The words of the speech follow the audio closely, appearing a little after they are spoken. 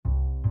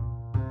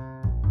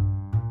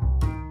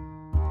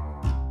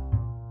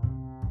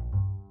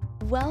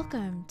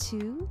Welcome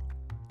to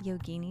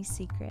Yogini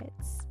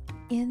Secrets.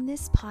 In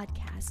this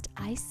podcast,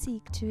 I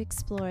seek to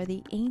explore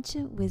the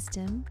ancient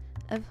wisdom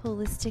of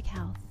holistic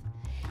health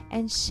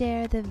and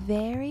share the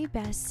very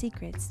best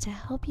secrets to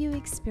help you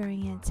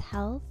experience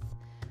health,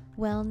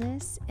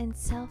 wellness, and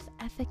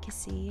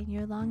self-efficacy in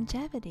your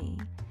longevity.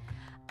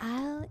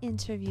 I'll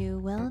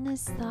interview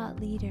wellness thought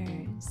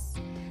leaders.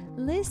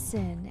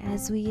 Listen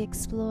as we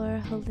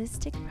explore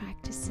holistic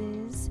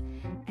practices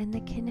and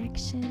the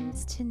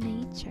connections to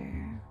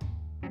nature.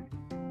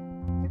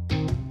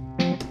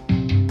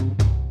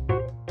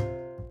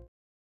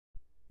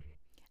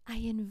 I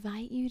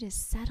invite you to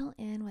settle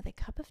in with a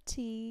cup of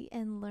tea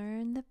and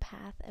learn the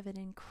path of an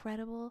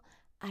incredible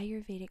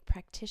Ayurvedic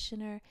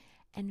practitioner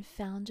and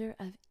founder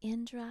of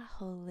Indra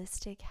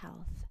Holistic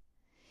Health.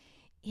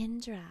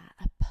 Indra,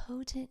 a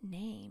potent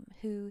name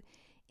who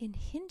in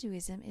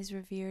Hinduism is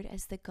revered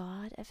as the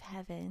god of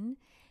heaven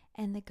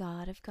and the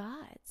god of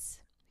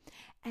gods.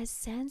 As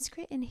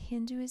Sanskrit and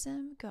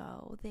Hinduism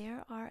go,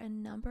 there are a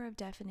number of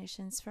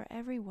definitions for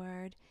every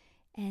word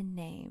and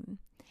name.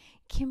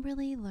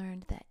 Kimberly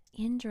learned that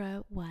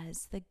Indra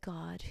was the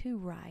god who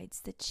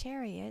rides the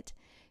chariot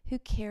who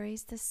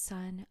carries the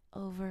sun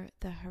over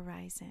the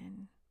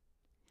horizon.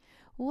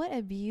 What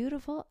a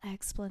beautiful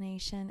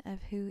explanation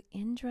of who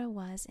Indra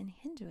was in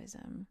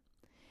Hinduism.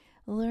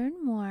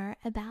 Learn more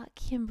about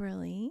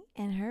Kimberly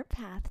and her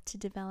path to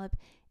develop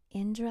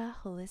Indra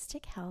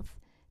Holistic Health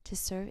to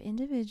serve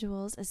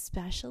individuals,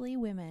 especially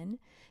women,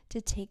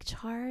 to take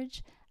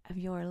charge of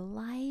your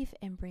life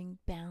and bring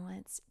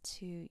balance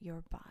to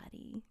your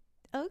body.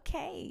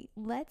 Okay,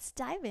 let's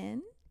dive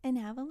in and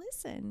have a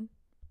listen.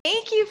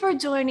 Thank you for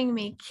joining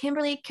me,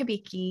 Kimberly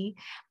Kubicki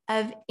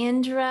of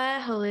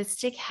Indra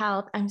Holistic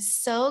Health. I'm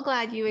so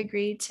glad you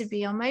agreed to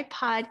be on my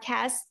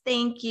podcast.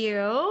 Thank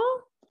you.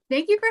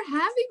 Thank you for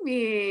having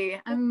me.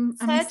 I'm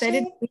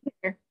excited to be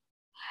here.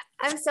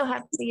 I'm so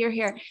happy you're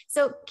here.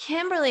 So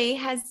Kimberly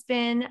has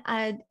been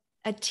a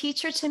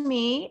teacher to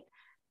me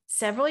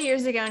several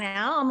years ago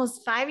now,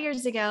 almost 5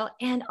 years ago,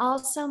 and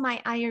also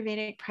my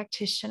Ayurvedic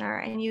practitioner.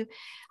 And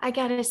I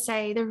gotta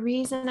say, the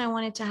reason I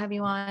wanted to have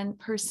you on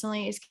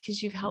personally is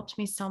because you've helped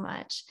me so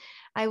much.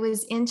 I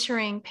was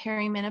entering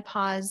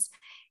perimenopause,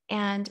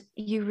 and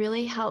you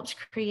really helped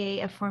create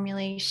a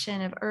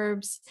formulation of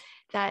herbs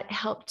that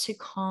helped to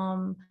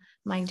calm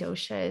my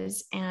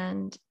doshas,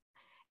 and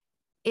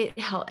it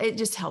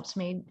just helped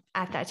me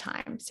at that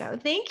time. So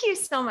thank you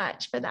so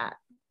much for that.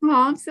 Oh,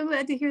 I'm so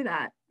glad to hear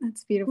that.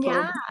 That's beautiful.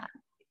 Yeah.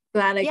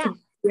 Glad I could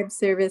be of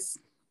service.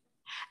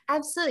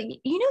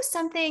 Absolutely. You know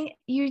something,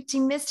 you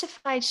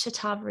demystified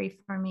Shatavari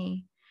for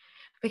me,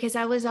 because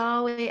I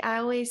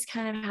always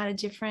kind of had a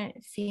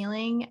different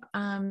feeling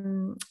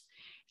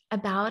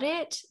about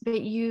it,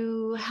 but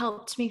you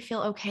helped me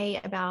feel okay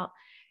about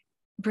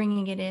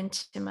bringing it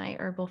into my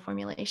herbal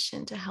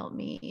formulation to help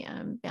me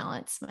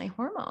balance my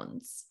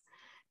hormones.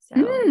 So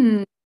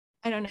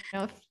I don't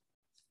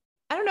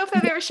know if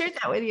I've ever shared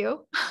that with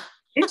you.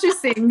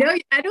 Interesting. No,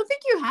 I don't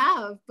think you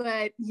have,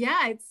 but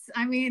yeah,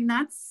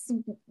 that's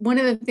one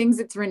of the things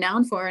it's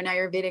renowned for in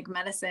Ayurvedic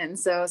medicine.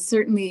 So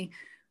certainly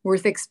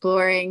worth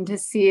exploring to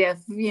see if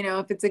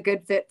it's a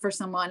good fit for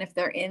someone, if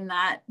they're in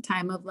that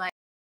time of life.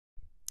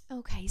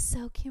 Okay,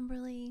 so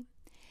Kimberly,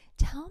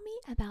 tell me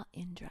about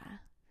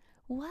Indra.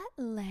 What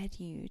led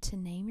you to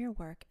name your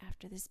work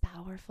after this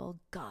powerful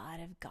god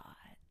of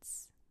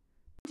gods?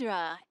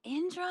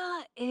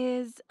 Indra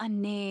is a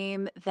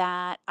name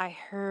that I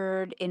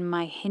heard in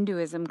my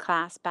Hinduism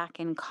class back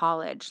in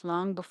college,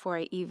 long before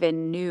I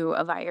even knew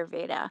of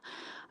Ayurveda.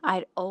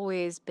 I'd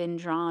always been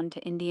drawn to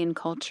Indian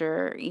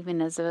culture,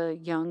 even as a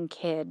young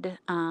kid.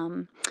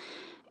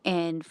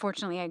 And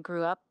fortunately, I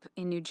grew up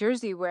in New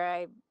Jersey, where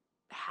I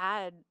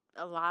had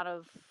a lot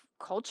of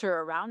culture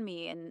around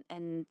me,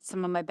 and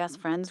some of my best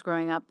friends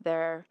growing up,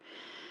 their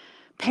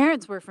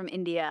parents were from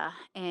India.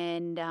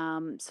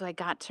 And so I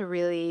got to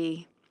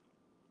really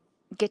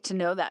get to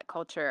know that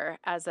culture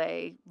as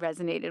I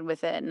resonated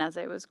with it and as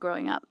I was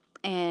growing up.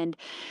 And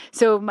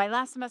so my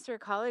last semester of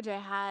college, I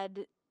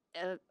had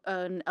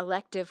an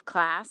elective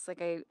class.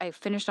 Like I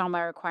finished all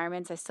my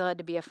requirements. I still had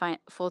to be a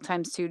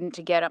full-time student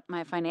to get up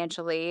my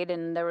financial aid.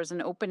 And there was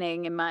an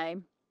opening in my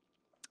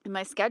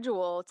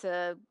schedule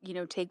to,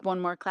 take one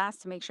more class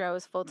to make sure I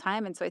was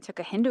full-time. And so I took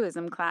a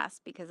Hinduism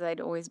class because I'd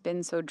always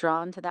been so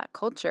drawn to that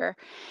culture.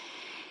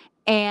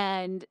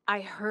 And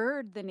I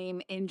heard the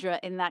name Indra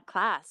in that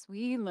class.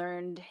 We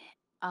learned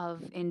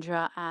of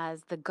Indra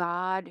as the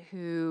god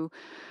who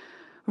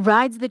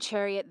rides the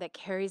chariot that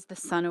carries the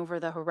sun over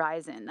the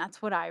horizon.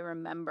 That's what I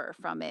remember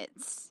from it.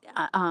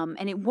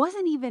 And it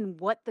wasn't even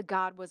what the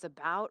god was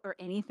about or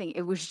anything.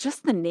 It was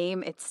just the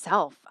name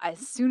itself. As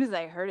soon as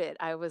I heard it,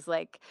 I was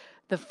like,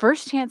 the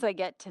first chance I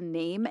get to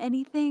name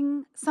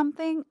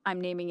something, I'm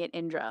naming it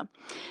Indra.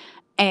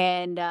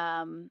 And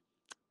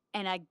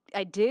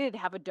I did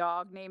have a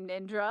dog named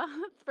Indra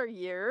for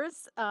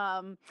years.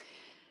 And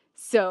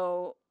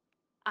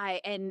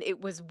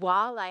it was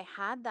while I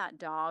had that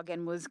dog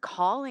and was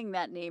calling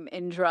that name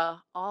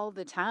Indra all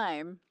the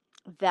time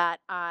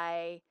that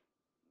I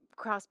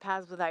crossed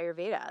paths with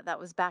Ayurveda. That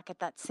was back at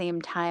that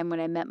same time when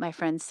I met my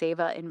friend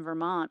Seva in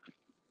Vermont.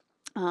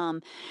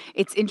 Um,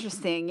 it's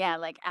interesting, yeah,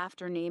 like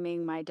after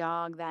naming my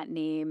dog that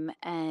name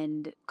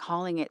and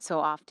calling it so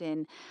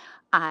often,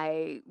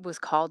 I was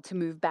called to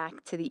move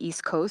back to the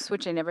East Coast,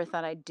 which I never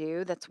thought I'd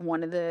do. That's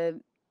one of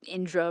the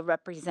Indra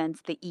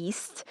represents the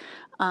East.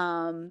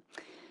 Um,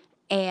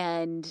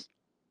 and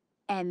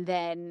and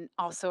then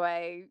also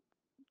I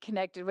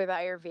connected with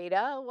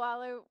Ayurveda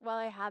while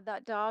I had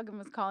that dog and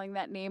was calling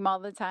that name all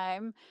the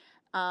time.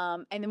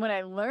 And then when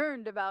I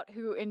learned about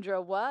who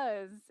Indra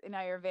was in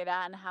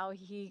Ayurveda and how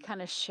he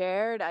kind of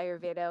shared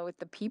Ayurveda with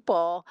the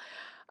people,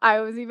 I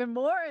was even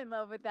more in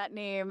love with that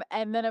name.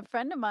 And then a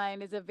friend of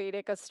mine is a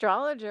Vedic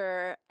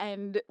astrologer.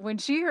 And when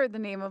she heard the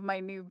name of my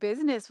new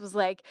business, was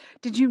like,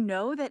 did you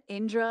know that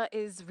Indra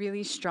is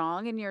really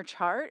strong in your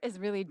chart, is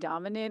really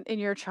dominant in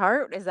your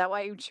chart? Is that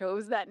why you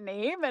chose that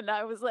name? And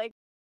I was like,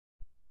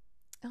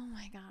 Oh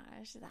my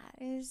gosh,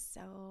 it's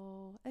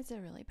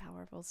a really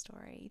powerful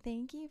story.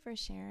 Thank you for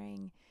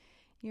sharing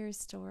your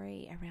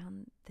story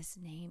around this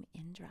name,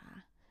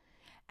 Indra.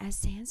 As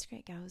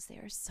Sanskrit goes,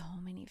 there are so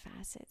many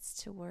facets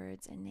to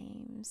words and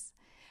names.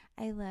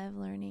 I love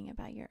learning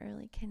about your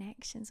early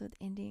connections with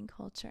Indian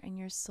culture and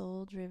your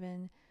soul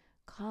driven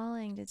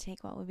calling to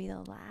take what would be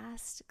the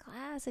last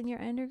class in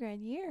your undergrad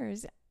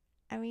years.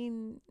 I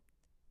mean,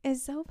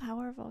 it's so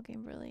powerful,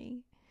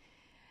 Kimberly.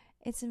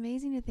 It's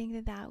amazing to think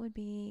that that would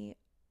be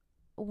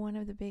one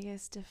of the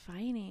biggest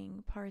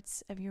defining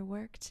parts of your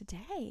work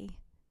today.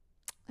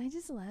 I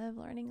just love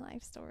learning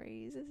life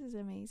stories. This is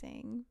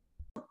amazing.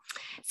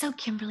 So,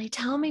 Kimberly,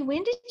 tell me,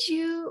 when did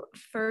you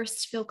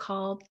first feel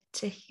called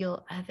to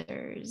heal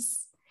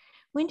others?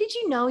 When did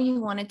you know you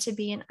wanted to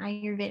be an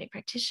Ayurvedic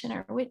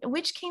practitioner?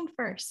 Which came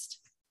first?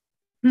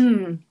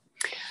 Well,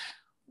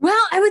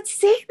 I would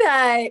say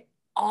that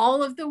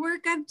all of the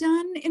work I've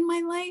done in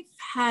my life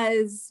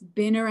has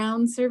been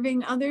around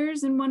serving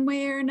others in one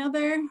way or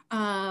another.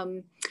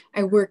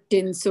 I worked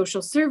in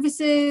social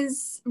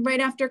services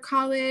right after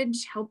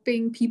college,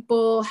 helping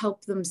people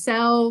help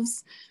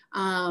themselves,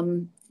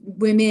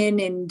 women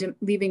in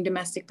leaving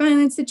domestic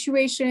violence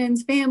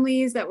situations,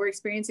 families that were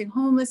experiencing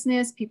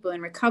homelessness, people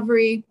in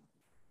recovery,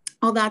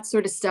 all that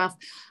sort of stuff.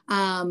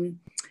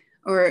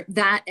 Or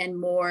that and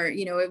more.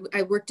 You know,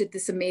 I worked at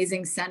this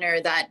amazing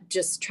center that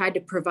just tried to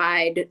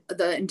provide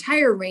the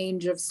entire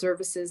range of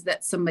services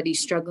that somebody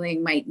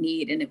struggling might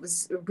need. And it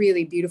was a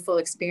really beautiful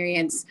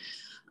experience.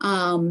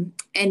 And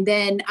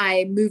then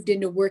I moved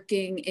into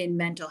working in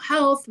mental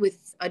health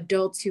with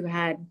adults who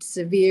had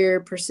severe,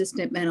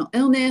 persistent mental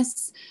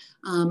illness.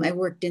 I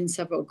worked in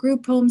several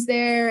group homes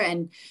there,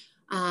 and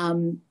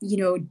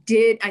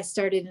I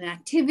started an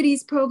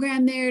activities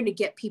program there to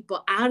get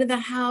people out of the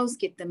house,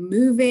 get them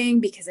moving,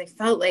 because I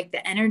felt like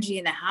the energy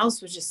in the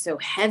house was just so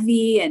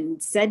heavy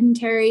and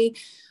sedentary.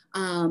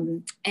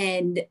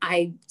 And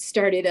I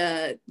started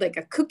a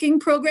cooking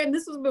program.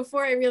 This was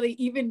before I really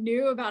even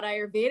knew about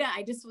Ayurveda.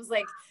 I just was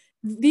like,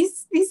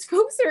 these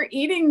folks are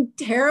eating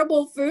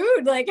terrible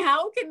food. Like,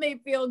 how can they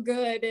feel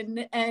good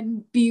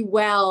and be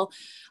well?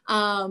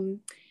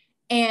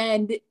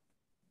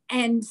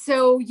 And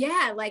so,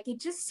 yeah, like it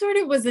just sort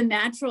of was a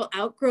natural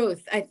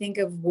outgrowth, I think,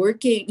 of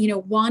working,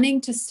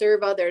 wanting to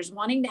serve others,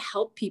 wanting to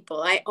help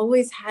people. I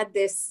always had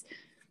this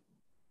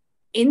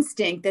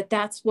instinct that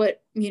that's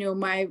what,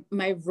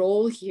 my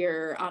role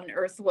here on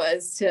earth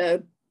was,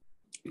 to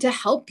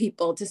help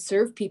people, to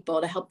serve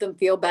people, to help them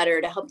feel better,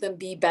 to help them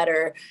be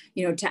better,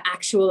 to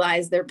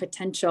actualize their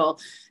potential.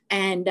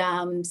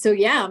 And so,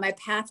 yeah, my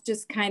path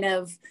just kind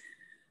of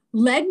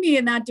led me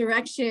in that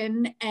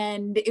direction.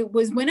 And it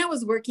was when I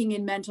was working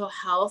in mental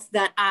health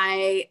that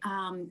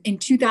in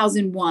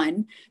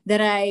 2001,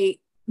 that I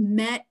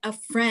met a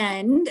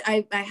friend.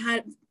 I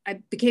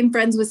became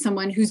friends with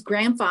someone whose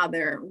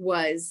grandfather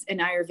was an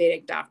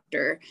Ayurvedic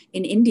doctor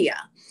in India.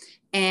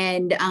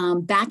 And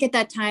back at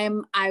that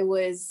time, I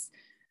was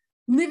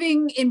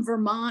living in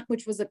Vermont,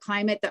 which was a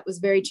climate that was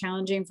very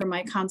challenging for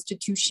my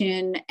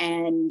constitution,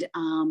 and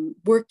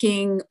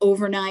working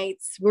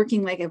overnights,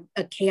 working like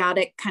a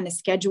chaotic kind of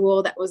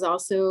schedule that was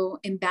also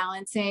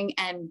imbalancing.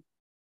 And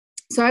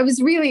so I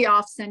was really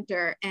off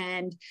center,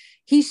 and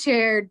he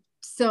shared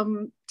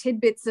some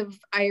tidbits of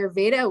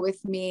Ayurveda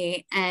with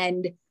me,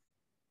 and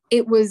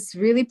it was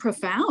really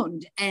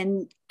profound.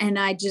 And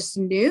I just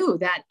knew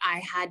that I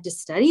had to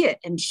study it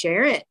and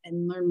share it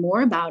and learn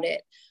more about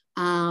it.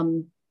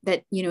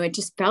 That, it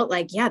just felt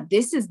like, yeah,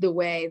 this is the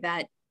way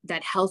that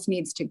health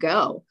needs to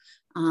go,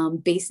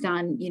 based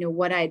on,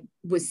 what I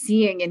was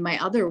seeing in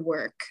my other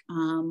work,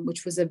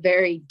 which was a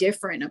very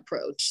different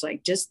approach,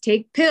 like just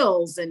take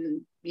pills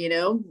and,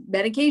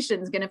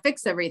 medication is going to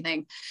fix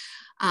everything.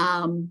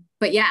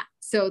 But yeah,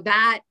 so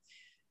that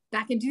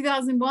back in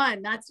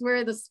 2001, that's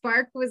where the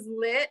spark was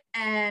lit.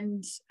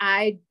 And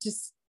I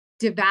just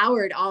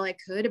devoured all I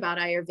could about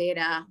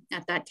Ayurveda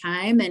at that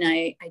time. And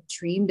I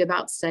dreamed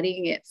about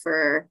studying it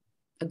for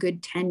a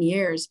good 10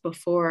 years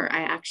before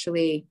I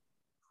actually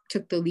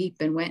took the leap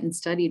and went and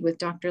studied with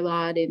Dr.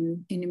 Lad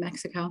in New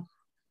Mexico.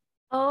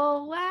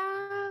 Oh,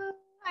 wow.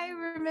 I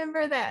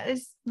remember that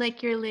is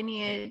like your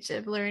lineage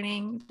of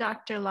learning.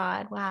 Dr.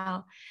 Lad.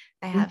 Wow.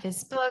 I have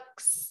his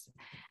books.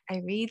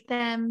 I read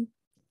them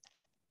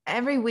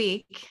every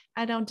week.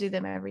 I don't do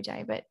them every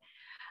day, but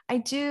I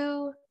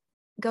do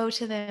go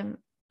to them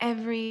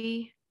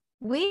every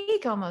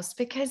week almost,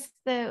 because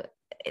the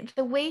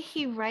way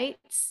he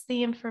writes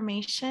the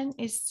information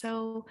is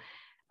so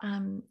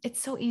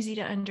it's so easy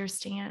to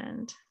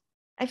understand.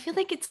 I feel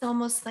like it's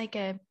almost like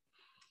a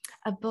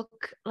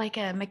book, like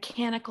a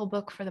mechanical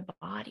book for the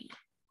body,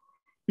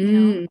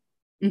 you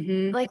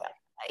know, like,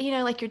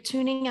 like you're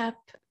tuning up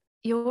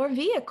your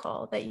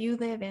vehicle that you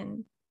live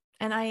in.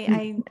 And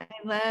I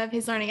love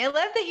his learning. I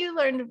love that you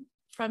learned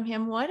from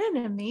him. What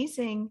an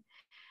amazing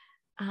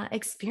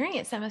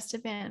experience that must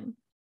have been.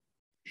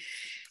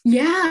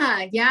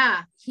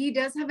 Yeah. He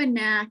does have a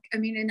knack. I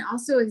mean, and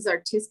also his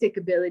artistic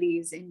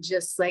abilities in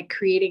just like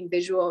creating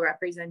visual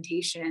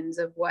representations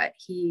of what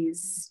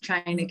he's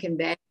trying to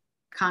convey,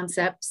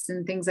 concepts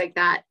and things like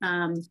that.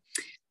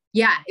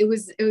 It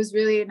was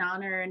really an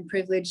honor and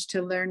privilege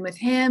to learn with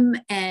him,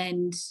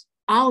 and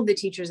all the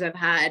teachers I've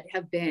had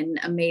have been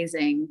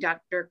amazing.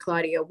 Dr.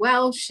 Claudia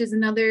Welsh is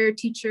another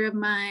teacher of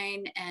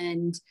mine,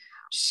 and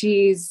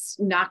she's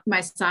knocked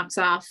my socks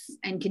off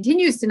and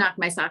continues to knock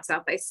my socks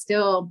off. I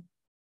still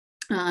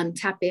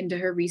tap into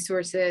her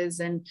resources.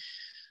 And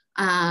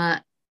Amadea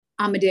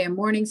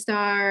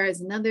Morningstar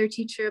is another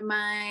teacher of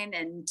mine,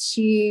 and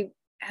she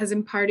has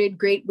imparted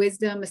great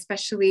wisdom.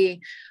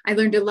 Especially, I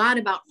learned a lot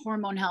about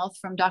hormone health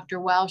from Dr.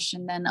 Welsh,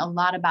 and then a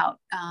lot about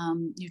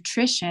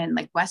nutrition,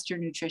 like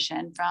Western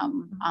nutrition,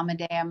 from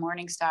Amadea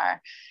Morningstar.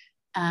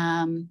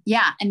 And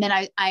then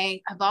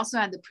I have also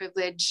had the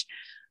privilege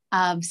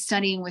of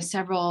studying with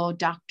several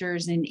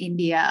doctors in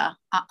India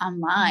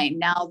online.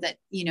 Now that,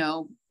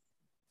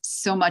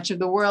 so much of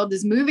the world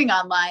is moving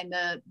online,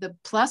 the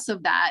plus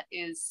of that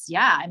is,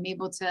 I'm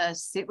able to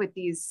sit with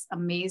these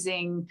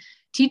amazing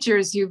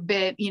teachers who've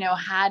been,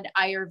 had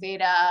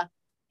Ayurveda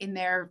in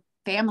their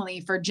family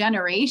for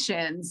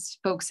generations.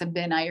 Folks have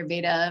been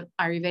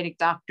Ayurvedic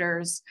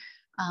doctors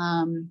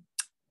in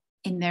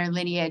their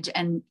lineage.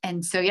 And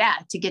so,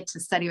 to get to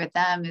study with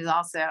them is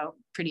also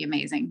pretty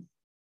amazing.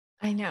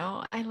 I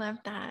know. I love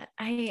that.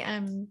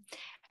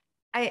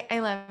 I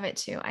love it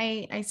too.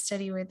 I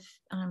study with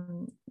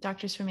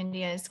doctors from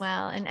India as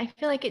well. And I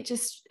feel like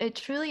it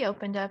truly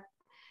opened up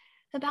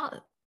about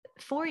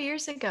 4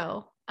 years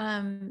ago,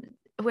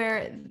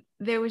 where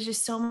there was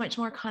just so much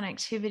more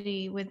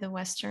connectivity with the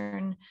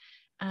Western,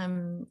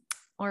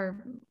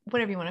 or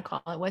whatever you want to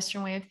call it,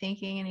 Western way of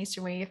thinking and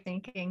Eastern way of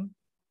thinking.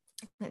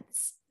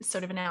 That's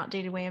sort of an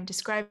outdated way of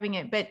describing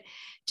it, but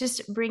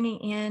just bringing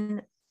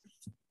in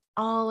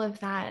all of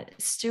that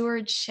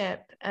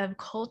stewardship of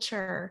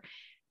culture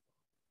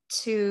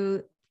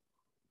to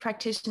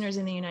practitioners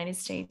in the United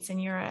States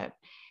and Europe.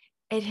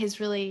 It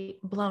has really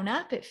blown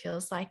up, it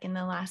feels like, in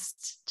the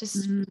last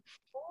just 4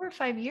 or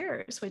 5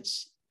 years,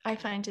 which I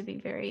find to be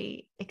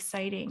very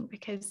exciting,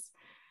 because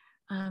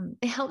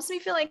it helps me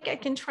feel like I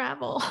can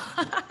travel.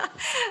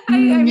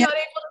 I'm not able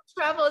to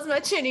travel as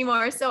much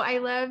anymore. So I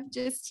love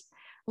just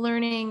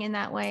learning in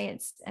that way.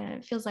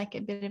 It feels like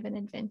a bit of an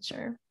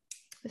adventure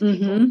with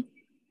people in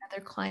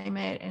another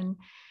climate, and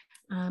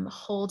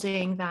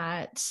holding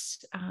that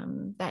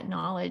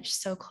knowledge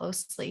so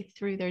closely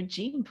through their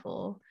gene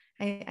pool.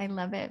 I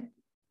love it.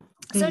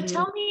 So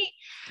tell me,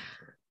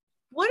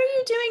 what are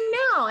you doing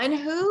now, and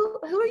who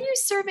are you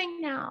serving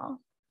now?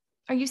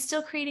 Are you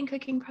still creating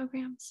cooking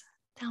programs?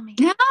 Tell me.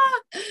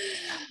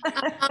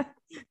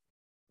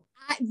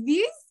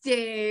 These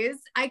days,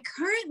 I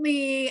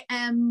currently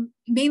am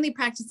mainly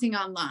practicing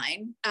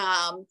online.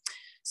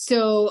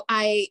 So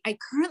I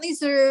currently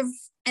serve,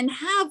 and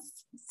have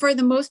for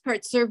the most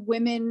part served,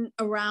 women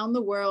around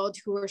the world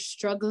who are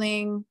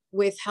struggling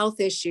with health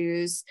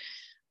issues,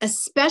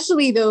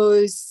 especially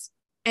those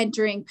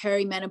entering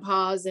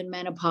perimenopause and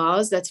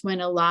menopause. That's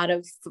when a lot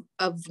of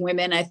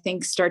women, I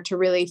think, start to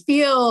really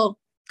feel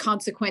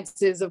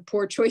consequences of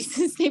poor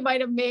choices they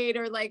might have made,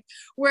 or like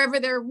wherever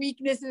their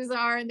weaknesses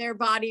are in their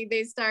body,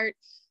 they start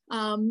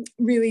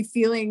really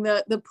feeling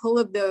the pull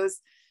of those.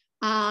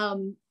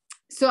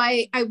 So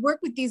I work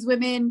with these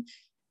women,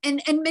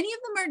 and many of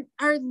them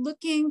are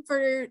looking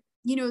for,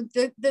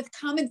 the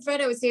common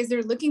thread I would say is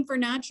they're looking for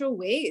natural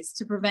ways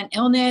to prevent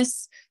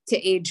illness, to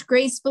age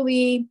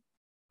gracefully,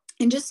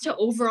 and just to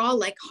overall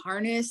like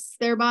harness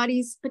their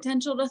body's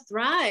potential to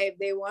thrive.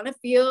 They want to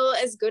feel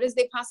as good as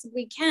they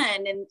possibly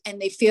can,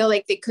 and they feel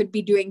like they could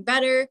be doing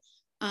better.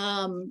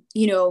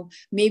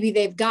 Maybe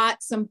they've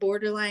got some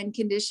borderline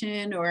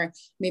condition, or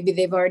maybe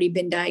they've already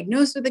been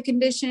diagnosed with a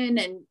condition,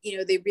 and,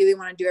 they really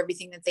want to do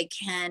everything that they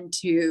can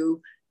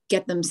to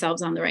get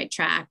themselves on the right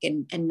track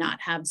and not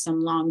have some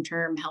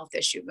long-term health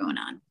issue going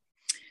on.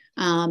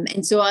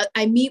 And so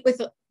I meet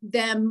with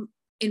them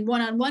in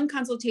one-on-one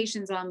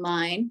consultations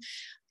online.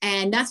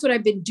 And that's what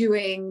I've been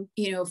doing,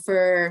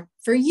 for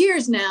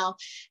years now.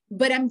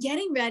 But I'm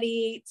getting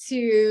ready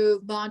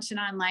to launch an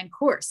online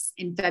course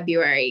in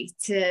February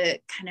to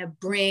kind of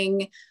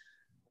bring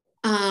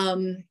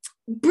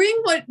bring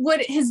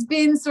what has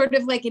been sort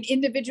of like an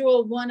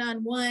individual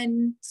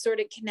one-on-one sort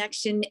of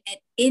connection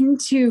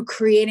into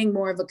creating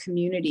more of a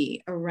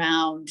community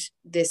around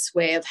this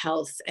way of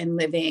health and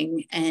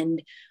living,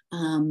 and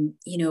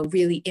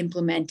really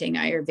implementing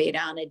Ayurveda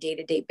on a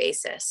day-to-day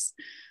basis.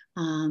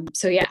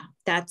 So yeah,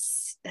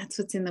 that's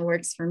what's in the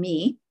works for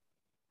me.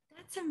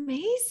 That's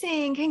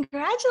amazing.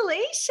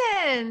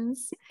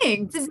 Congratulations.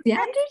 Thanks. It's a big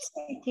Yeah.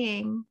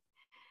 undertaking.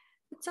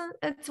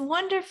 It's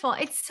wonderful.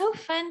 It's so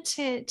fun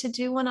to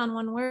do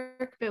one-on-one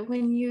work, but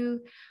when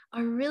you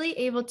are really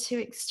able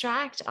to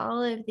extract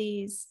all of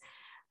these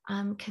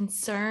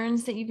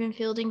concerns that you've been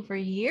fielding for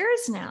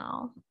years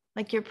now,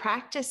 like your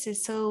practice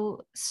is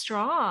so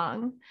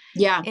strong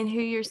in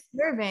who you're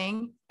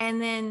serving,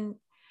 and then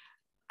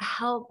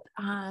help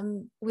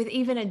with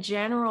even a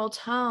general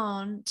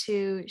tone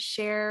to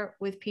share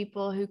with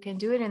people who can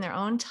do it in their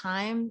own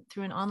time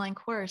through an online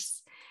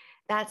course.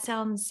 That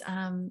sounds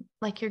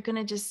like you're going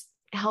to just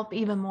help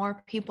even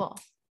more people.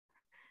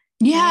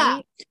 Yeah.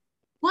 Right?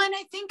 Well, and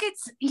I think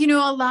it's,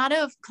 a lot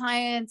of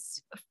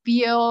clients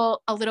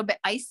feel a little bit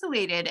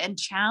isolated and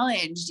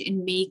challenged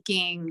in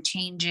making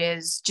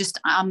changes just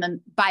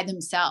by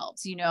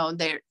themselves.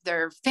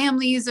 Their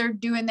families are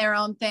doing their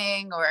own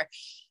thing, or,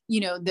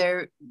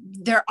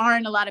 there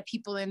aren't a lot of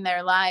people in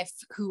their life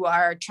who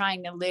are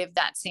trying to live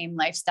that same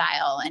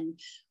lifestyle. And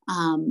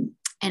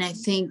I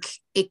think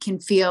it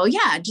can feel,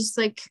 just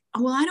like,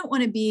 oh, well, I don't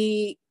want to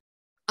be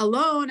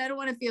alone. I don't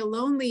want to feel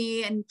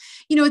lonely. And,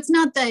 it's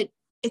not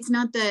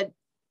that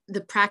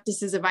the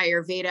practices of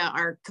Ayurveda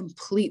are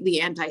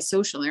completely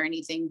antisocial or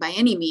anything by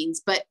any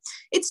means, but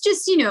it's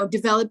just,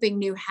 developing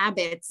new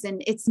habits.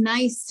 And it's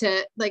nice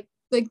to like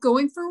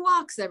going for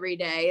walks every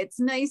day. It's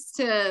nice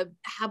to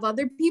have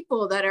other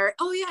people that are,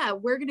 oh yeah,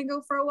 we're going to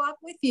go for a walk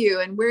with you.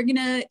 And we're going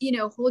to,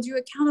 hold you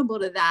accountable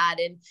to that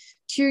and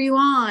cheer you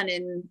on.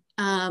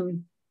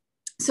 And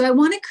so I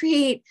want to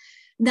create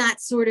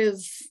that sort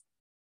of,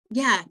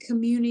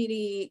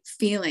 community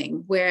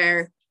feeling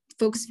where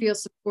folks feel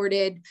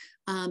supported.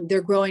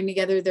 They're growing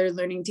together, they're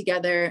learning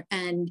together,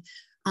 and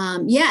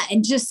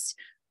and just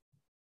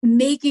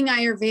making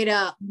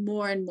Ayurveda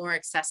more and more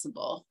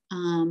accessible,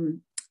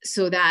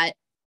 so that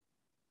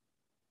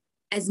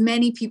as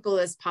many people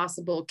as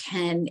possible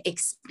can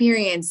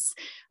experience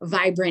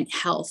vibrant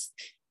health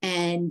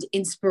and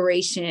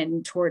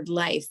inspiration toward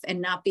life, and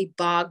not be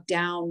bogged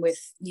down with,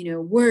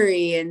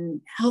 worry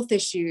and health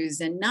issues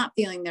and not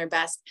feeling their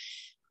best.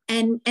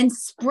 And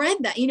spread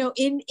that,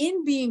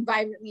 in being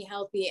vibrantly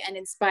healthy and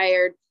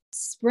inspired,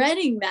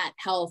 spreading that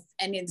health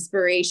and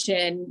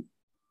inspiration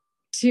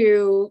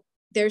to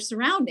their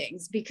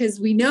surroundings, because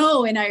we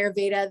know in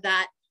Ayurveda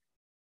that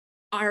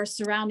our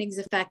surroundings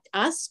affect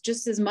us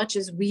just as much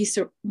as we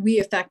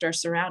affect our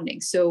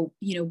surroundings. So,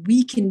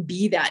 we can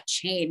be that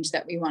change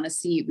that we want to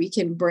see. We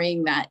can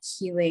bring that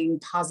healing,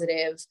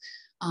 positive,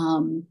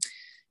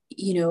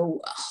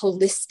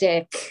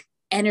 holistic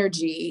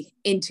energy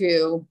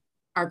into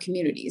our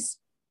communities.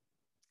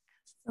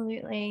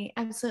 Absolutely.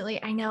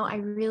 Absolutely. I know I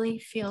really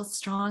feel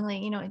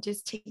strongly, it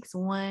just takes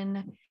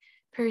one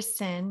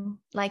person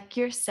like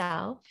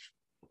yourself,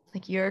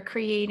 like you're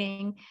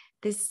creating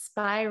this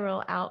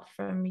spiral out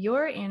from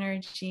your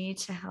energy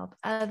to help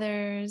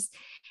others.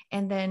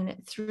 And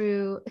then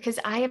because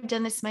I have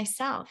done this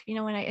myself,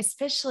 when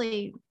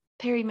especially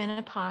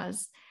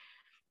perimenopause,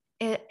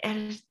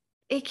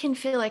 it can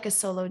feel like a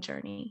solo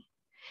journey,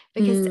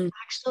 because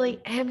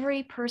actually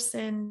every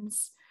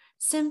person's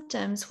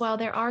symptoms, while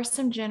there are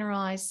some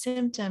generalized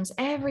symptoms,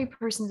 every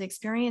person's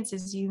experience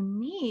is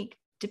unique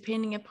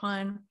depending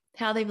upon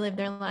how they've lived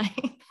their life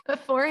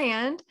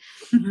beforehand,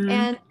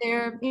 and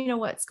their,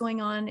 what's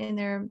going on in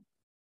their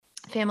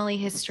family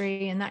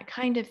history and that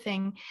kind of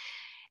thing.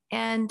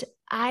 And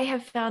I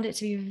have found it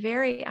to be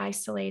very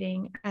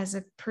isolating as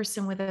a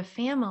person with a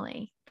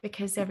family,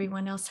 because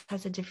everyone else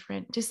has a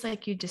different, just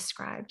like you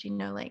described,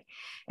 like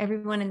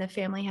everyone in the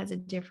family has a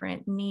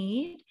different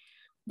need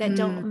that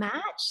don't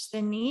match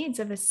the needs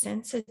of a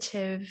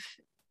sensitive,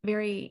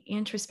 very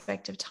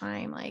introspective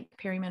time like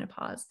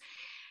perimenopause.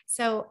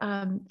 So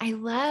I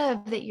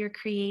love that you're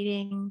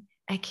creating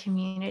a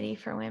community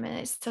for women.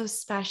 It's so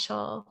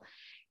special,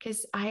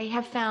 because I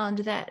have found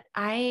that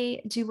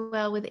I do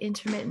well with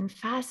intermittent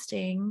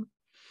fasting,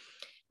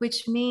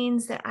 which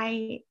means that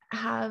I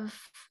have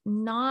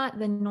not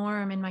the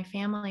norm in my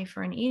family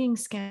for an eating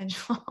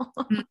schedule.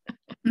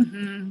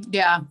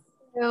 Yeah.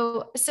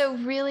 So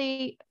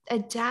really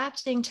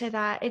adapting to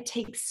that, it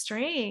takes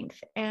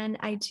strength. And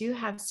I do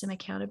have some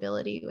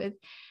accountability with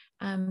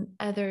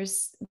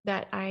others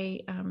that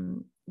I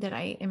am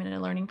in a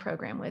learning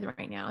program with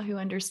right now, who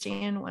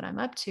understand what I'm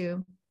up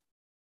to.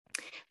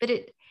 But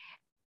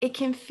it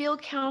can feel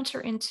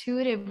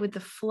counterintuitive with the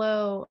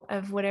flow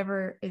of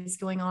whatever is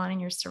going on in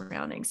your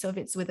surroundings. So if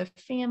it's with a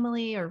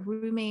family or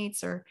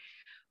roommates or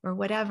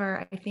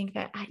whatever, I think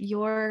that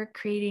you're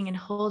creating and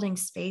holding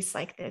space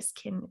like this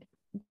can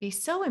be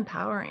so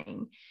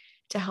empowering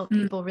to help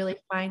people really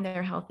find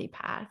their healthy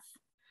path.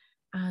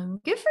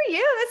 Good for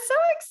you. That's so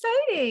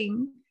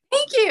exciting.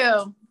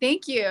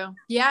 Thank you.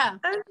 Yeah.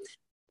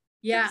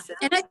 Yeah.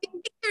 And I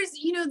think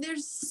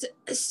there's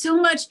so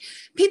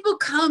much, people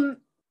come,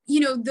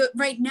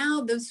 right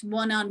now, this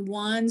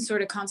one-on-one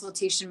sort of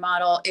consultation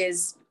model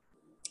is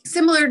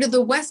similar to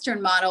the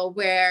Western model,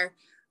 where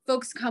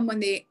folks come when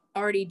they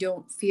already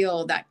don't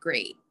feel that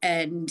great.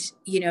 And,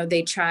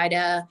 they try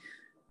to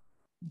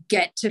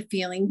get to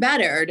feeling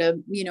better,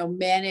 to,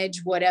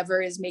 manage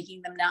whatever is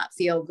making them not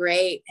feel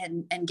great,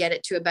 and get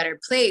it to a better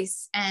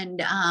place.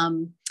 And,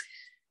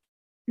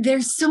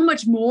 there's so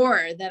much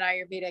more that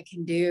Ayurveda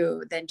can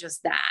do than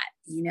just that.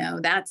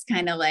 That's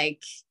kind of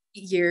like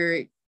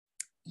you're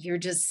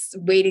just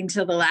waiting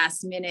till the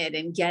last minute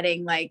and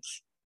getting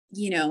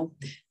you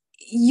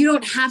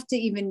don't have to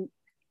even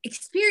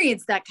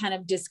experience that kind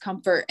of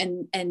discomfort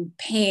and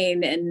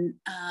pain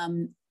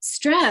and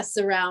stress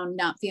around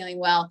not feeling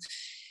well.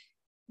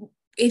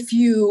 If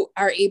you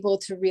are able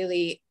to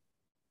really,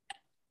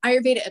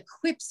 Ayurveda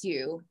equips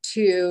you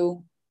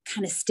to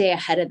kind of stay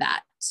ahead of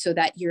that, so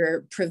that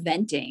you're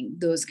preventing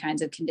those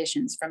kinds of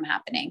conditions from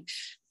happening.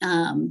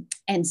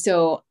 And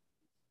so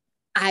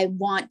I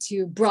want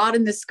to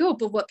broaden the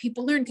scope of what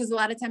people learn, because a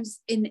lot of times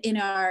in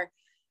our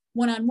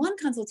one-on-one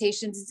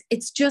consultations,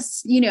 it's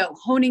just,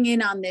 honing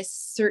in on this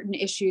certain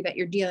issue that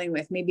you're dealing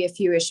with, maybe a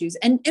few issues,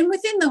 and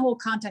within the whole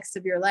context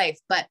of your life.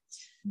 But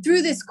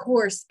through this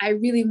course, I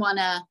really want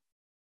to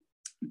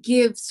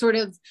give sort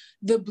of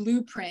the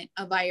blueprint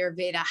of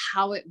Ayurveda,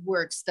 how it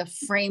works, the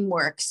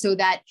framework, so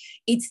that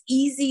it's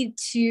easy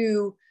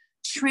to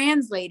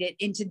translate it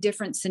into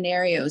different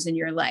scenarios in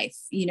your life.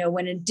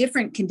 When a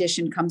different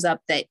condition comes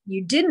up that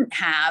you didn't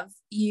have,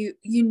 you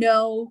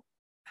know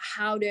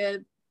how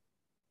to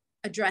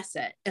address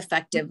it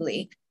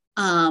effectively.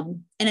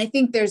 And I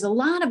think there's a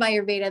lot of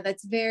Ayurveda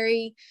that's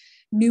very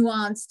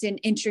nuanced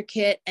and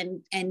intricate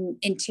and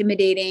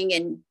intimidating,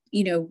 and,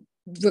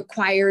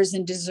 requires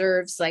and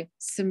deserves like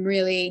some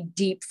really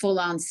deep,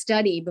 full-on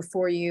study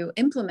before you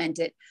implement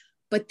it.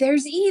 But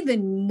there's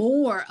even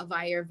more of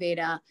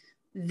Ayurveda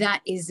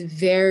that is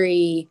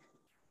very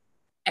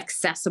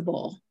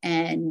accessible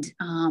and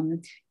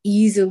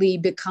easily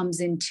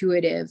becomes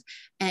intuitive.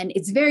 And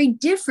it's very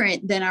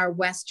different than our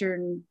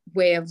Western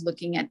way of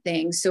looking at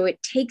things. So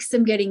it takes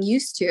some getting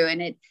used to,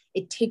 and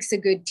it takes a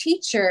good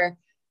teacher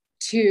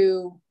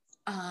to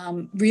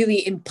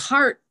really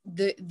impart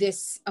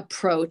this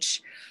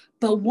approach.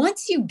 But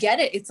once you get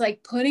it, it's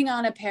like putting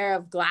on a pair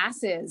of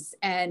glasses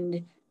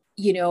and,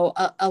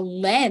 a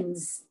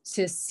lens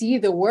to see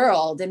the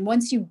world. And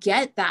once you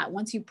get that,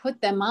 once you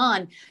put them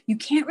on, you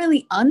can't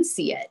really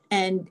unsee it.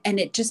 And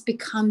it just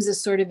becomes a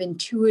sort of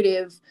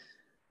intuitive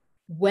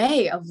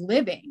way of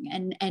living,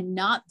 and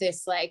not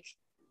this like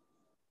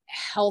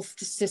health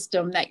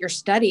system that you're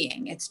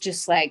studying. It's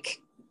just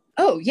like,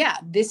 oh yeah,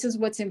 this is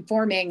what's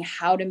informing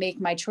how to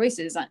make my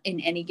choices in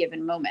any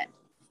given moment.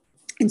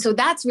 And so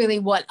that's really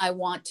what I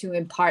want to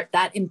impart,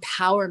 that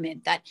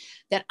empowerment that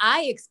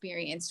I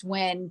experienced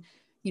when,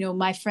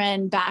 my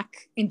friend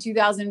back in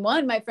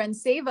 2001, my friend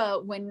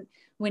Seva,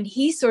 when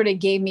he sort of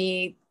gave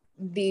me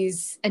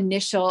these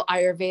initial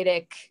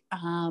Ayurvedic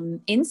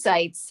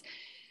insights,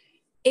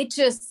 it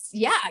just,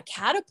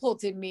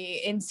 catapulted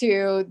me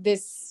into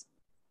this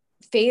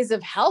phase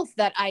of health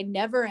that I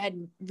never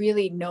had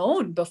really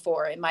known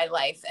before in my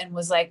life, and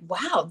was like,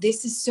 wow,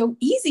 this is so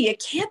easy.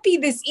 It can't be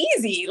this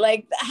easy.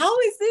 Like, how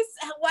is this?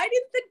 Why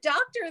didn't the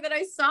doctor that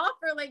I saw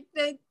for like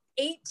the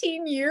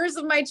 18 years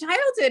of my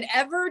childhood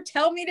ever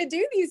tell me to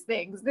do these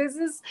things? This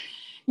is,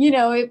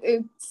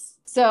 it's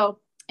so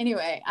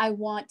anyway, I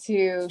want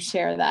to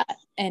share that.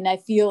 And I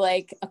feel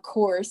like a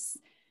course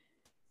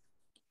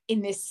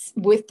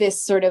with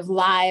this sort of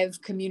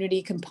live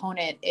community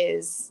component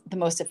is the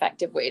most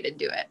effective way to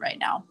do it right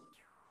now.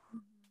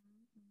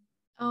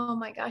 Oh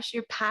my gosh,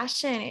 your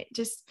passion,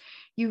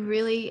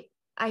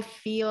 I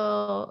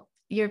feel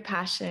your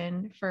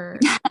passion for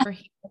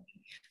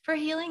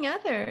healing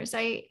others.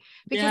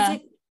 Because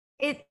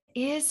it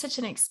is such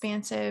an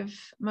expansive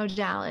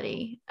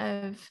modality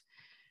of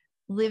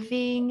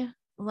living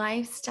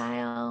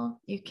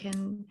lifestyle. You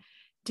can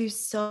do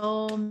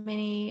so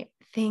many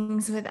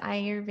things with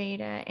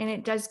Ayurveda, and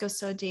it does go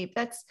so deep.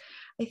 I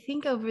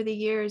think over the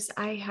years,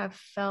 I have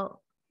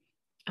felt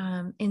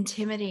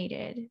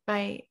intimidated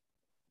by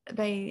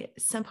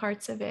some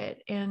parts of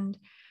it, and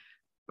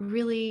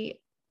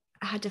really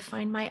had to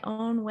find my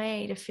own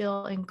way to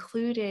feel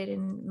included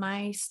in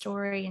my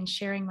story and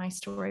sharing my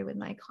story with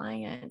my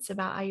clients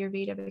about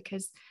Ayurveda,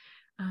 because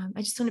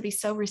I just want to be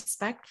so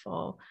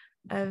respectful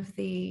of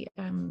the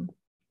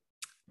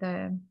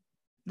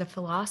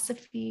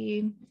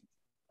philosophy,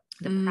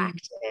 the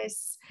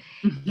practice,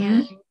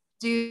 and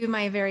do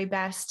my very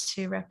best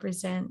to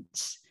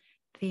represent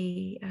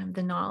the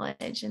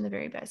knowledge in the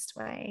very best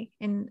way,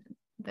 in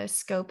the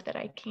scope that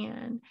I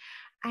can.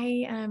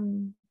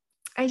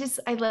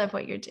 I love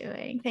what you're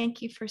doing.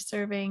 Thank you for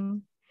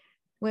serving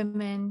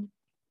women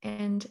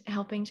and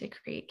helping to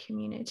create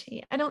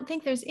community. I don't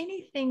think there's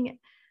anything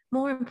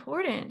more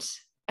important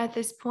at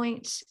this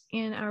point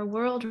in our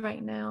world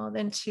right now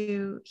than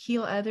to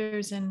heal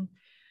others and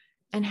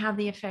have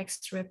the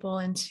effects ripple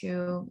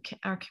into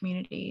our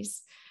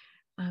communities.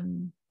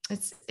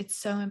 It's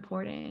so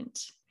important.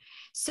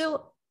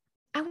 So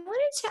I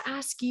wanted to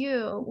ask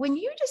you, when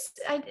you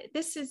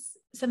this is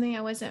something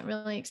I wasn't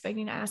really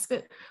expecting to ask,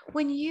 but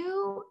when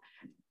your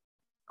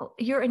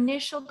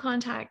initial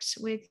contact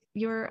with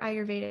your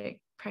Ayurvedic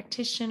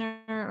practitioner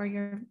or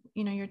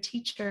your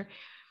teacher,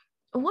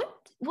 what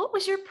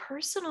was your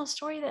personal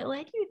story that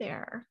led you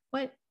there?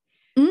 What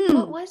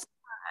was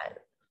that?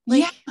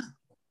 Like,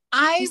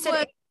 you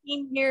said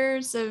 18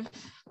 years of,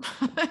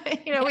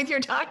 with your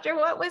doctor.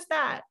 What was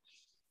that?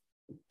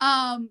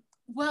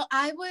 Well,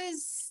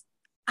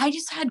 I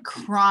just had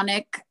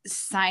chronic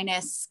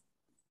sinus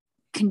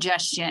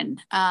congestion,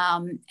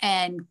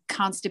 and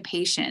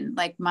constipation,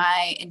 like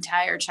my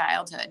entire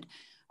childhood,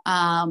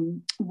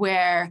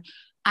 where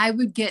I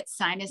would get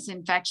sinus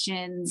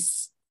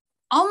infections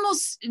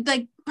almost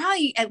like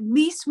probably at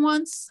least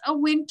once a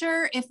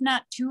winter, if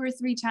not 2 or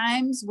 3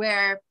 times,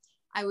 where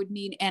I would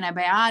need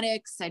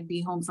antibiotics. I'd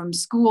be home from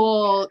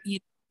school.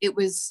 It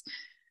was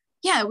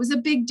a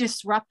big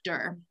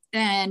disruptor.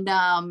 And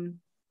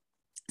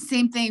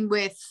same thing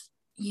with,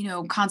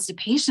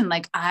 constipation.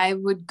 Like I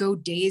would go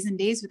days and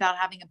days without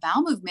having a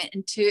bowel movement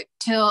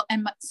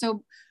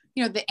so,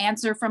 the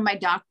answer from my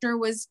doctor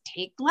was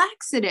take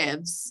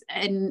laxatives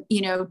and,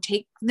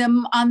 take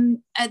them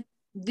at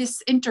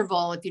this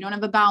interval if you don't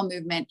have a bowel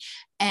movement,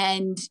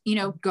 and,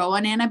 go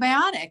on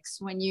antibiotics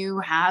when you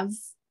have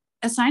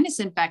a sinus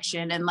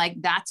infection. And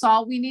like, that's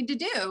all we need to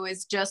do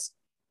is just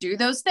do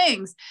those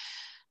things.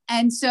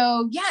 And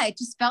so, it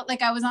just felt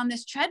like I was on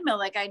this treadmill.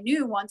 Like I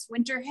knew once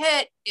winter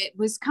hit, it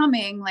was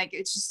coming. Like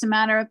it's just a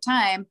matter of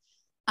time.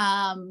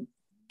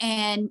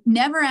 And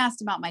never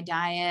asked about my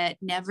diet,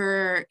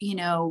 never,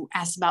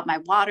 asked about my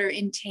water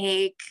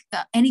intake,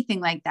 anything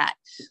like that.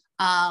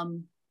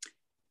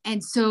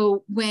 And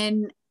so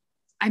when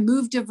I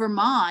moved to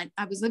Vermont,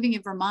 I was living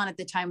in Vermont at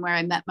the time where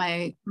I met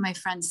my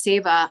friend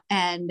Seva.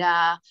 And,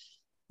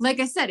 like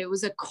I said, it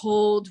was a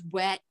cold,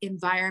 wet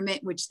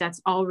environment, which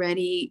that's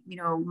already,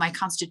 my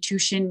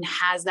constitution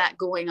has that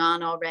going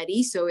on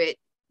already. So it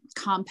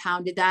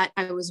compounded that.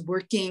 I was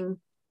working,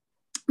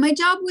 my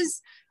job was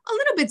a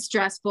little bit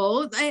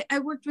stressful. I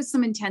worked with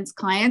some intense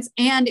clients,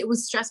 and it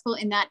was stressful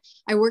in that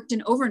I worked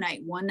an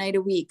overnight 1 night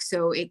a week.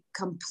 So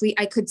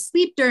I could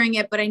sleep during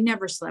it, but I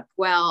never slept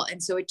well.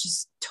 And so it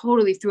just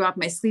totally threw off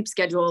my sleep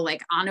schedule,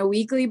 like on a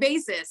weekly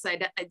basis.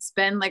 I'd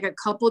spend like a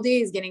couple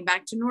days getting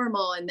back to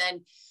normal, and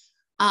then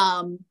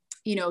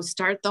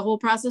start the whole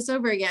process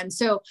over again.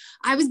 So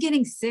I was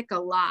getting sick a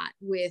lot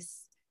with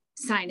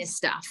sinus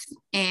stuff.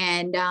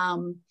 And,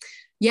 and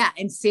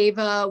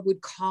Seva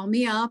would call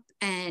me up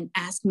and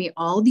ask me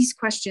all these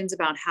questions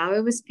about how I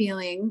was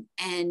feeling,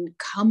 and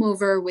come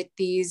over with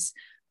these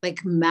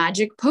like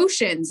magic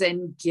potions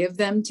and give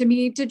them to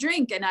me to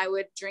drink. And I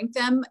would drink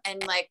them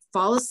and like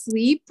fall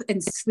asleep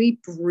and sleep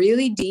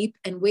really deep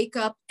and wake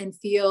up and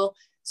feel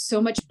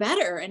so much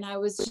better. And I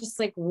was just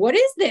like, what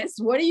is this?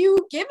 What are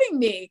you giving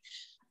me?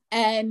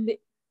 And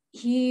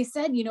he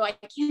said, I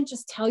can't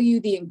just tell you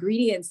the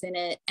ingredients in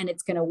it and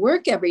it's going to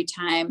work every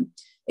time.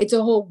 It's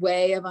a whole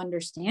way of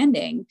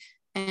understanding.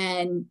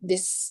 And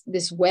this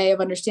way of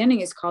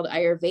understanding is called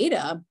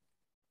Ayurveda.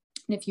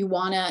 And if you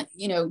want to,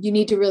 you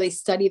need to really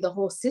study the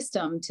whole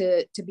system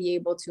to be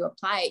able to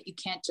apply it. You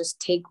can't just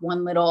take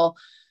one little,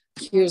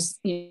 here's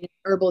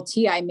herbal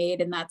tea I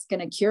made, and that's going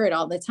to cure it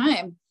all the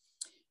time.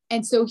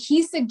 And so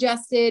he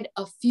suggested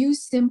a few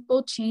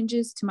simple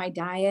changes to my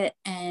diet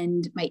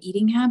and my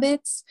eating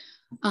habits,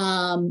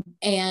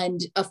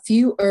 and a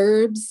few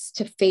herbs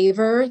to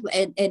favor.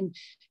 And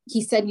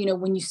he said,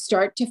 when you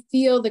start to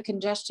feel the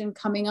congestion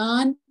coming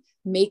on,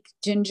 make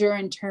ginger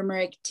and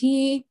turmeric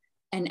tea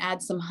and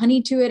add some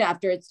honey to it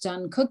after it's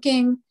done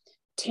cooking,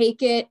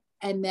 take it,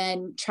 and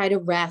then try to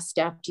rest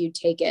after you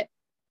take it.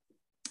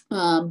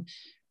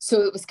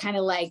 So it was kind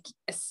of like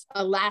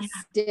a last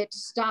ditch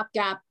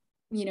stopgap,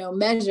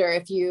 measure.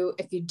 If you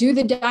do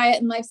the diet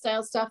and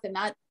lifestyle stuff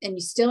and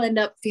you still end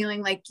up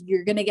feeling like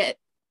you're going to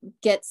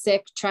get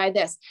sick, try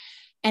this.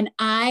 And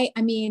I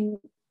mean,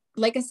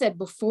 like I said,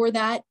 before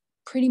that,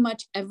 pretty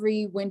much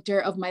every winter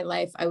of my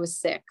life, I was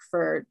sick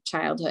for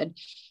childhood.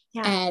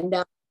 Yeah. And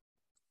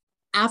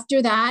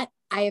after that,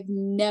 I have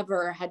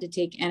never had to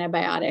take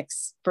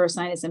antibiotics for a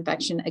sinus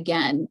infection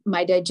again.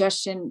 My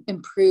digestion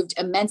improved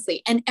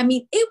immensely. And I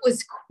mean, it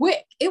was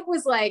quick. It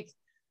was like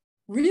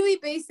really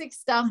basic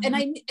stuff.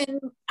 Mm-hmm. And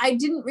I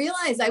didn't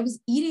realize I was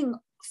eating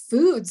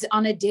foods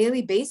on a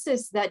daily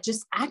basis that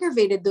just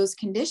aggravated those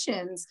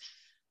conditions.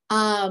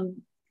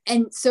 And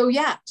so,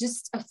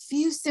 just a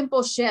few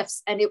simple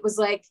shifts, and it was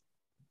like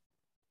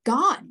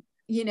gone,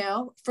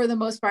 for the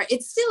most part.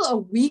 It's still a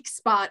weak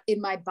spot in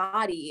my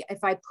body.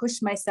 If I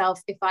push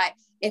myself, if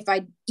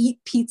I eat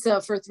pizza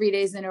for 3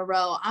 days in a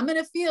row, I'm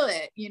going to feel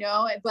it,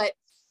 but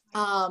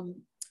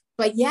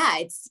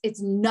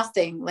it's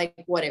nothing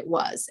like what it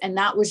was. And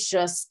that was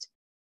just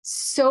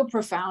so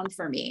profound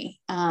for me.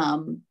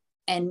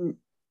 And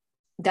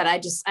that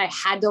I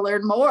had to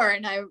learn more.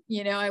 And I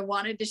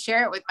wanted to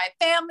share it with my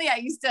family.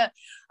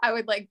 I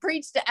would like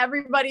preach to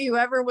everybody,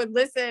 whoever would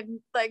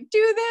listen, like,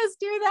 do this,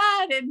 do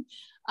that. And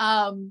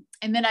And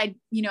then I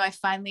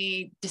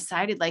finally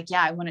decided like,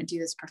 yeah, I want to do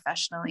this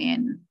professionally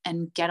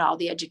and get all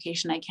the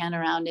education I can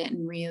around it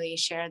and really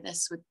share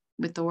this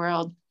with the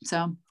world.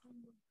 So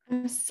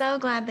I'm so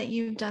glad that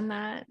you've done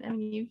that. I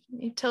mean,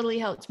 you've totally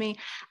helped me.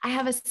 I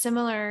have a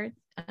similar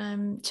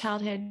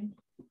childhood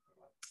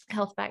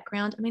health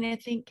background. I mean, I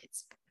think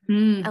it's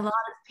a lot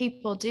of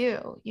people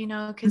do,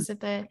 because of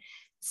the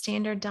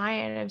standard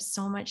diet of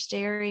so much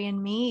dairy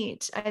and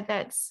meat.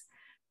 That's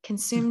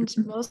consumed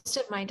most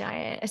of my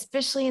diet,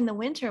 especially in the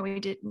winter. We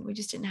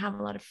just didn't have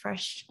a lot of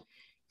fresh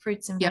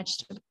fruits and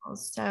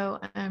vegetables. So,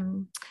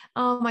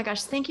 oh my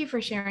gosh, thank you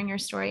for sharing your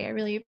story. I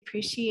really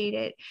appreciate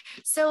it.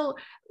 So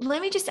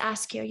let me just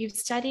ask you, you've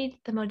studied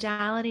the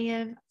modality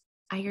of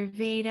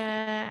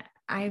Ayurveda.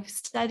 I've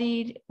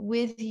studied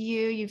with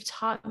you. You've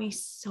taught me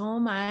so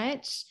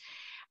much.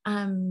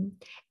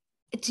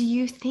 Do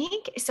you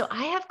think, so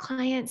I have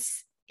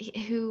clients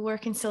who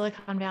work in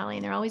Silicon Valley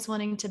and they're always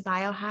wanting to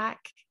biohack.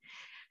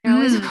 They're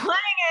always wanting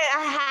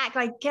a hack,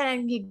 like,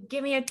 can you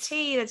give me a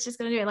tea that's just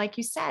going to do it? Like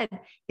you said,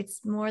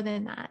 it's more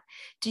than that.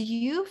 Do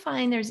you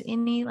find there's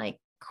any like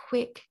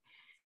quick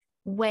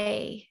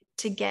way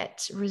to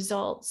get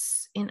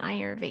results in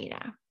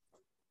Ayurveda?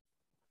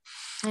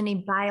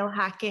 Any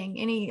biohacking,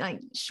 any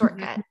like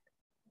shortcut?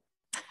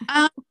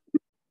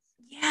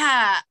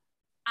 Yeah,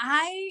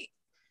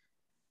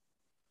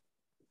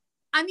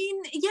 I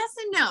mean, yes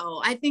and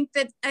no. I think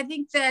that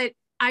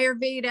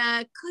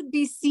Ayurveda could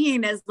be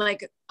seen as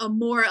like a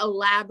more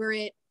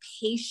elaborate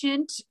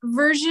patient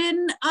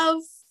version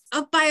of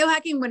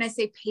biohacking. When I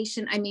say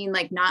patient, I mean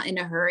like not in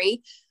a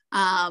hurry,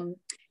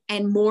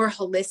 and more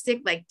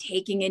holistic, like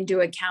taking into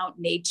account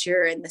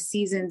nature and the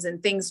seasons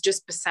and things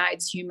just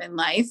besides human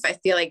life. I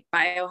feel like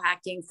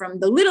biohacking, from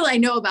the little I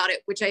know about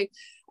it, which I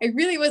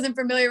really wasn't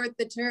familiar with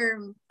the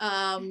term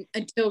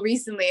until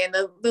recently, and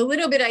the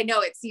little bit I know,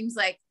 it seems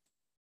like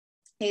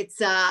it's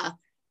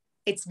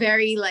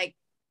very like,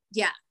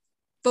 yeah,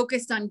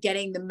 focused on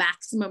getting the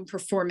maximum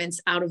performance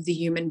out of the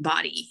human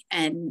body.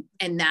 And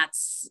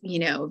that's,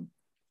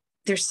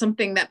 there's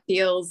something that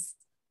feels,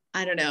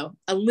 I don't know,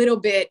 a little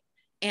bit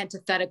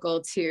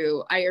antithetical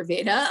to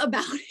Ayurveda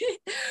about it,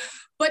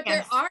 but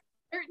there are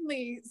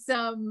certainly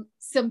some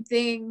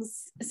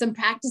things, some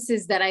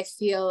practices that I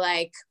feel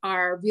like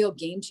are real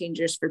game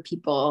changers for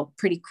people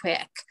pretty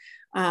quick.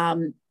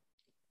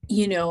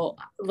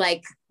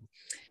 Like,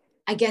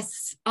 I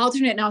guess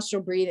alternate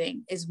nostril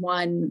breathing is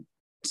one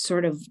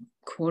sort of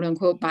quote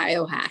unquote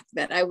biohack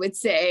that I would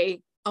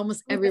say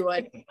almost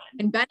everyone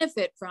can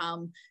benefit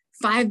from.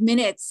 5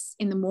 minutes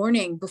in the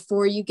morning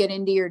before you get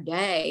into your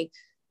day,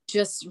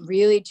 just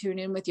really tune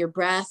in with your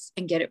breath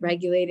and get it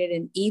regulated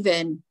and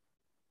even,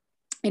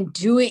 and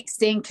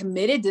staying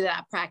committed to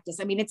that practice.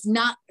 I mean, it's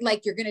not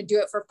like you're going to do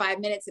it for 5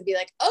 minutes and be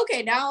like,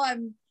 okay, now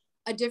I'm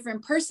a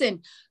different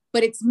person,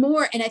 but it's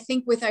more. And I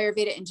think with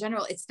Ayurveda in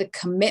general, it's the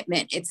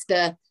commitment, it's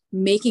the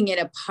making it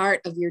a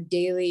part of your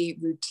daily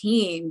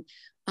routine,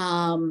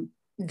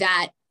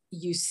 that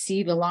you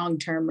see the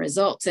long-term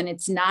results. And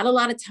it's not a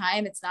lot of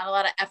time, it's not a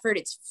lot of effort,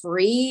 it's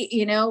free,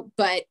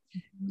 but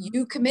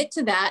you commit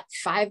to that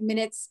 5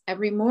 minutes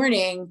every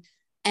morning.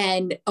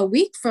 And a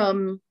week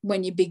from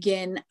when you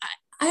begin,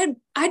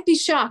 I'd be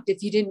shocked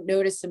if you didn't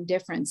notice some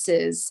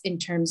differences in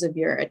terms of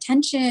your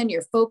attention,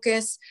 your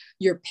focus,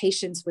 your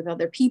patience with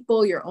other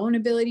people, your own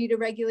ability to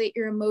regulate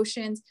your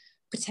emotions,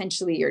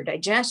 potentially your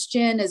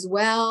digestion as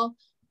well.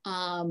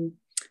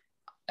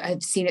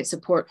 I've seen it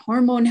support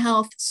hormone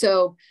health.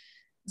 So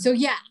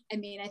yeah, I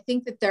mean, I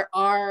think that there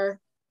are,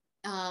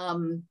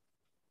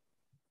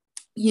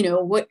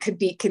 what could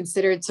be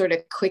considered sort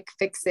of quick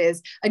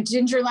fixes. A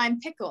ginger lime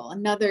pickle,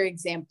 another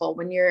example,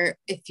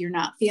 if you're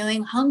not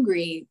feeling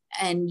hungry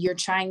and you're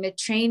trying to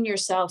train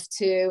yourself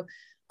to,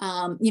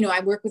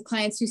 I work with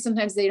clients who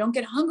sometimes they don't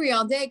get hungry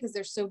all day because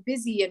they're so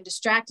busy and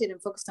distracted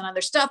and focused on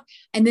other stuff.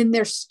 And then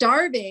they're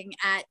starving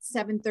at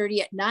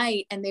 7:30 at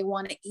night and they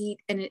want to eat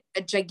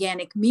a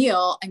gigantic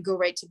meal and go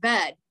right to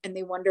bed. And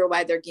they wonder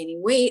why they're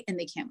gaining weight and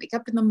they can't wake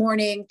up in the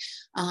morning.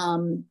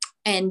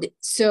 And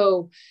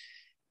so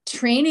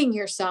training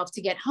yourself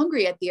to get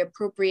hungry at the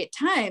appropriate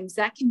times,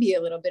 that can be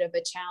a little bit of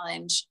a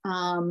challenge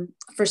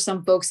for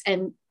some folks.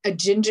 And a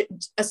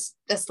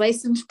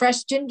slice of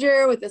fresh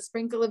ginger with a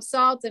sprinkle of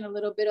salt and a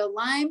little bit of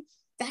lime,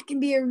 that can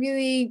be a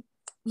really,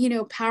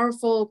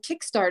 powerful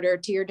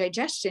Kickstarter to your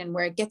digestion,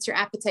 where it gets your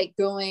appetite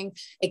going,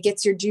 it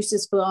gets your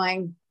juices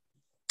flowing,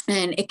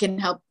 and it can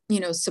help,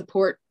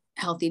 support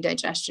healthy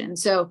digestion.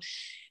 So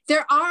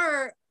there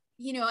are,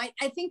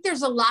 I think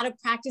there's a lot of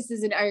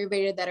practices in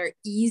Ayurveda that are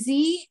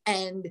easy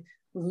and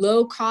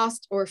low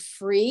cost or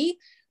free.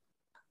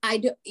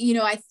 I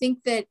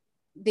think that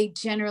they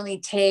generally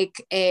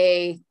take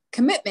a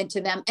commitment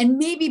to them, and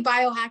maybe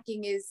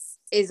biohacking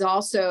is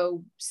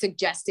also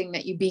suggesting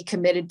that you be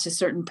committed to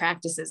certain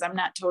practices. I'm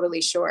not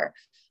totally sure.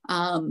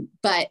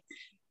 But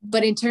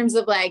in terms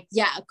of like,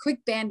 yeah, a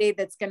quick Band-Aid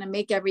that's going to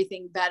make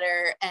everything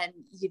better, and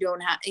you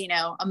don't have,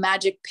 a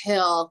magic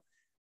pill,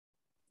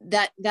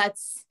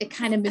 it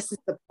kind of misses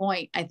the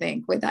point, I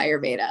think, with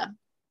Ayurveda.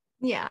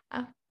 Yeah.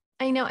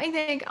 I know. I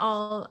think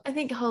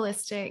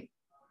holistic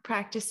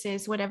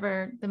practices,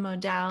 whatever the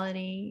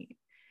modality,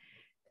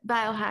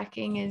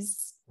 biohacking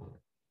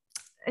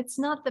it's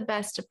not the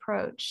best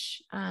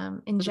approach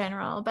in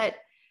general, but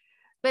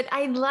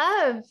I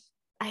love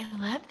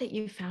that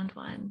you found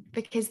one,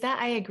 because that,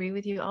 I agree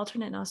with you.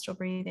 Alternate nostril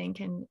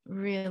breathing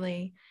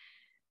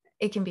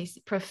it can be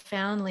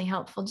profoundly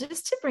helpful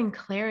just to bring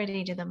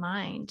clarity to the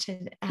mind,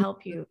 to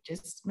help you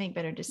just make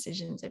better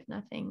decisions, if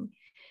nothing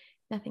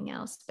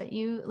else. But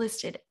you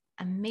listed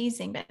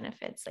amazing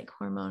benefits like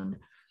hormone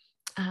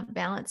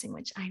balancing,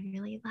 which I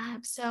really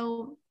love.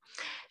 So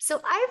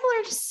I've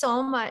learned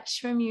so much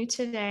from you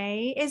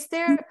today.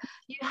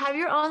 You have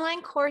your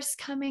online course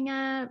coming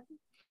up?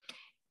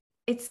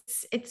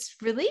 It's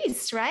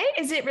released, right?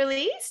 Is it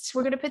released?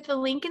 We're going to put the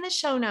link in the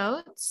show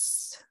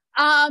notes.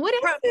 What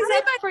else is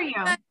it for you?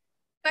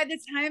 By the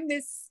time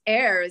this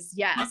airs,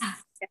 yes,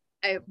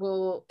 it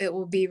will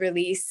be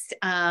released.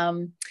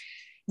 So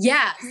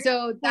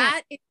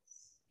that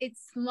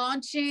it's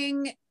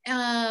launching.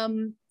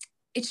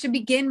 It should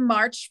begin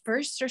March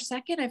 1st or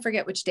 2nd. I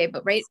forget which day,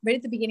 but right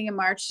at the beginning of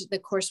March, the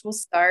course will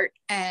start,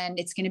 and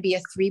it's going to be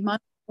a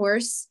 3-month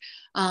course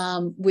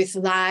with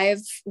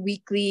live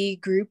weekly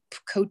group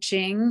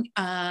coaching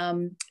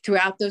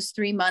throughout those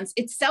 3 months.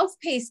 It's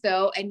self-paced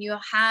though, and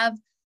you'll have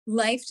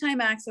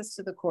lifetime access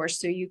to the course,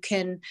 so you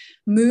can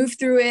move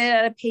through it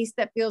at a pace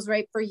that feels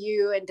right for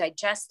you and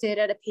digest it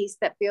at a pace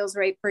that feels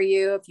right for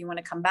you if you want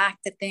to come back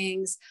to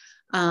things.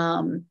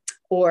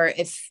 Or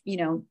if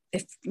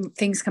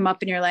things come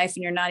up in your life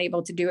and you're not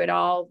able to do it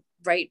all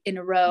right in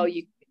a row,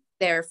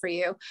 there for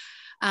you.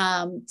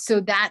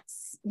 So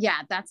that's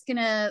going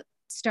to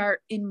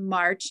start in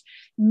March.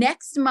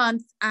 Next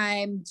month,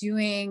 I'm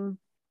doing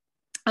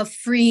a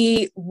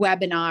free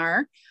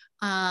webinar.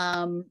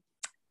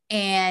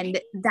 And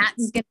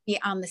that's going to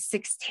be on the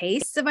 6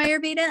 tastes of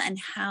Ayurveda and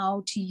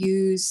how to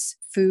use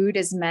food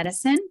as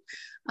medicine.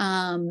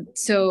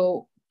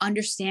 So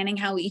understanding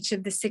how each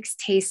of the 6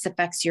 tastes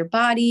affects your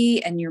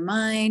body and your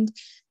mind.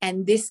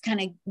 And this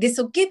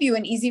will give you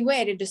an easy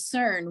way to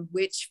discern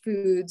which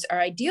foods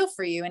are ideal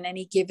for you in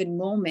any given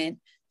moment,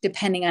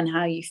 depending on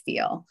how you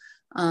feel.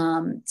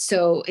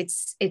 So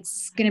it's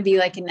going to be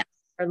like an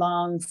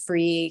hour-long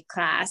free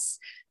class,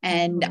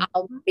 and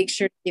I'll make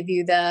sure to give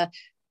you the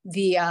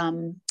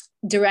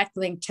direct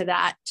link to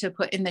that to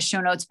put in the show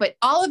notes. But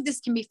all of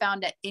this can be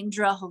found at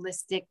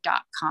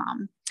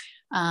indraholistic.com.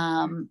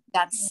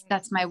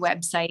 That's my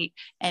website,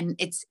 and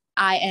it's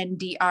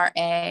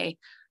INDRA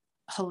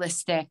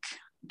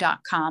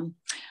holistic.com.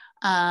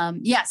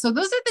 So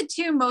those are the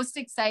 2 most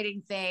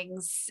exciting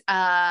things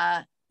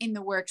in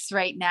the works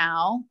right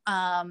now.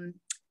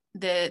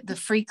 The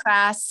free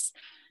class,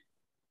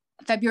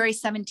 February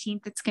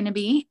 17th, it's going to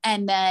be.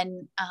 And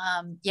then,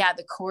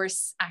 the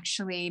course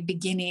actually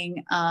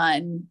beginning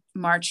on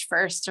March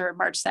 1st or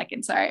March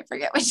 2nd. Sorry, I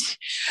forget which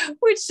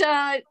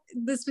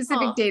the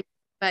specific date,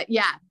 but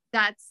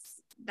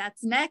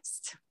that's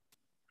next.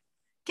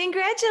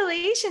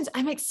 Congratulations.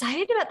 I'm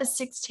excited about the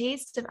 6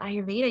 tastes of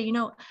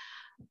Ayurveda.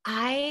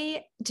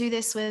 I do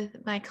this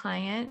with my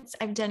clients.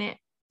 I've done it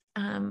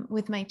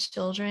with my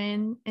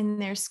children in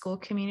their school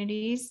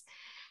communities,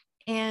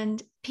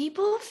 and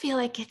people feel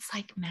like it's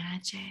like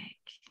magic.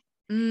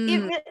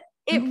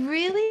 It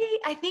really,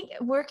 I think,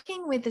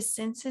 working with the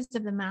senses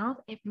of the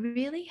mouth, it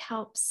really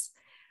helps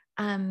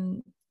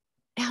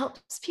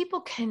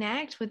people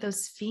connect with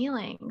those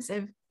feelings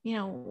of,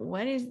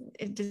 does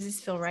this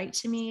feel right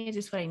to me? Is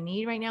this what I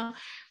need right now?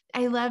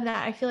 I love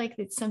that. I feel like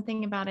it's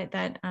something about it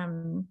that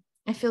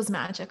it feels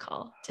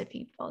magical to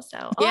people.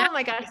 So, oh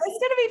my gosh, it's going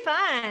to be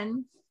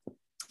fun.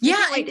 Yeah. I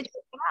can't wait to check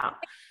it out.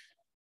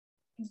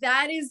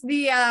 That is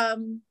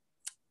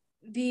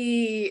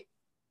the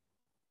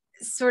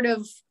sort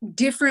of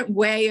different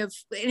way of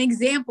an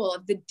example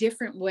of the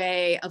different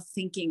way of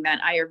thinking that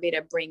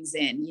Ayurveda brings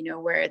in,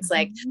 where it's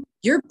like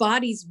your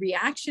body's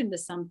reaction to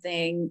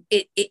something,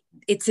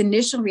 its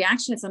initial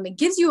reaction to something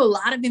gives you a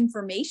lot of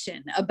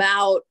information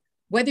about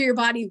whether your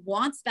body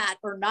wants that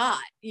or not,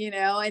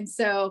 and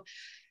so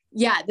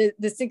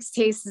the 6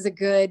 tastes is a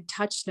good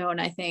touchstone,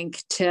 I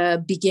think,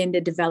 to begin to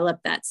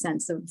develop that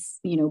sense of,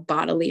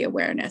 bodily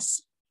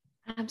awareness.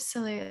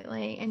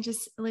 Absolutely. And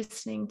just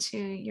listening to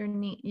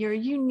your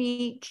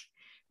unique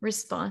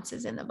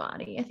responses in the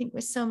body. I think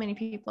with so many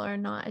people are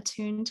not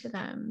attuned to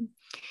them.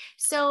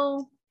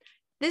 So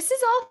this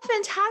is all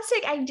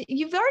fantastic.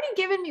 You've already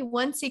given me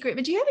one secret,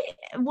 but do you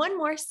have one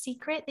more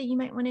secret that you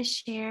might want to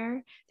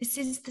share? This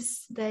is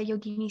the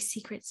Yogini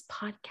Secrets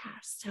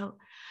podcast. So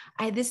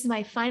this is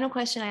my final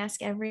question I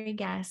ask every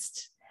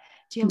guest.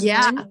 Do you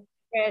have one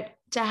secret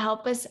to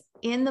help us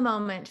in the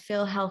moment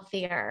feel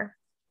healthier?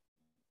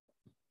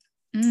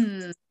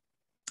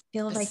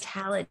 Feel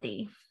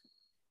vitality.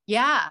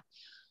 Yeah.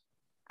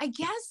 I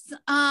guess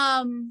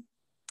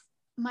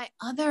my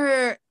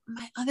other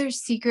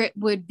secret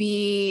would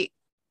be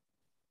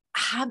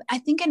I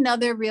think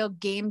another real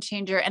game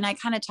changer, and I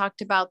kind of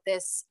talked about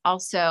this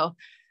also,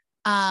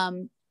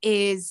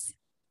 is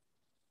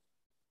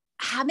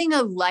having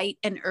a light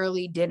and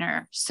early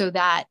dinner, so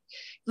that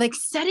like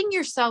setting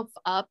yourself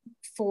up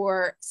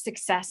for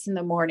success in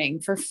the morning,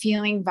 for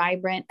feeling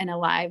vibrant and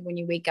alive when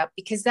you wake up,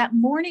 because that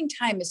morning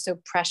time is so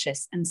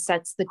precious and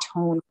sets the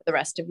tone for the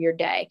rest of your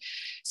day.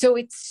 So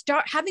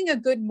having a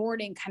good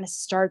morning kind of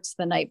starts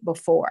the night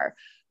before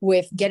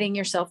with getting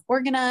yourself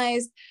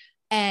organized,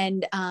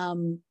 and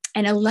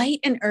a light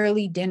and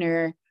early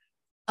dinner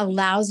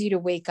allows you to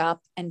wake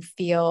up and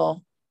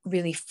feel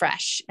really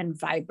fresh and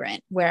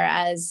vibrant.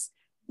 Whereas,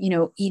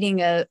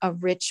 eating a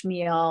rich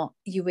meal,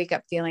 you wake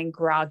up feeling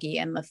groggy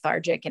and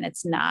lethargic, and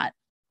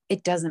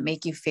it doesn't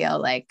make you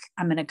feel like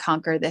I'm going to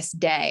conquer this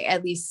day.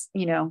 At least,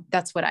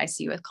 that's what I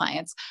see with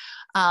clients.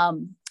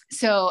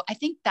 So I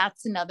think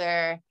that's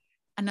another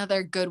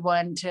good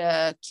one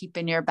to keep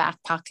in your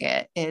back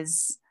pocket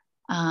is,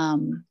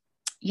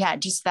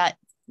 just that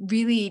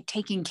really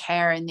taking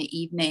care in the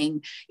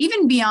evening,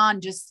 even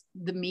beyond just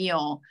the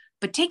meal,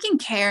 but taking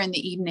care in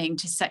the evening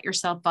to set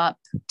yourself up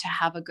to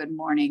have a good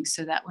morning,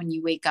 so that when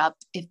you wake up,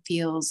 it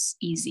feels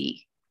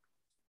easy.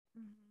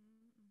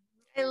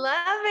 I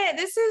love it.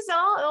 This is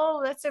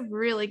that's a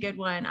really good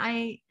one.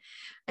 I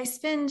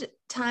spend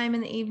time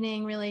in the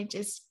evening really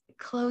just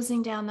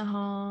closing down the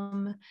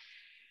home,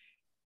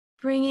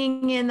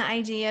 bringing in the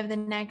idea of the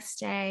next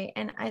day.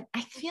 And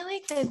I feel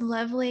like the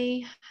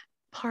lovely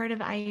part of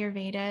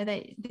Ayurveda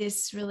that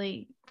this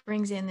really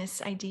brings in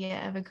this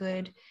idea of a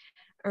good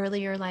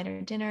earlier,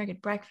 lighter dinner, a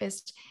good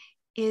breakfast,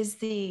 is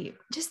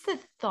just the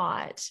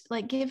thought,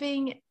 like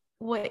giving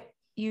what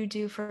you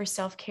do for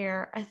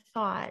self-care a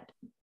thought,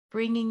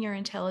 bringing your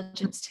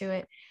intelligence to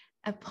it,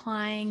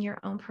 applying your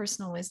own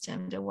personal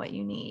wisdom to what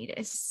you need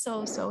is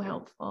so, so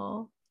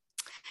helpful.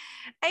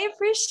 I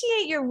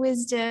appreciate your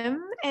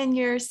wisdom and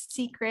your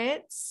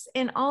secrets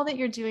and all that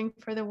you're doing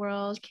for the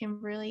world,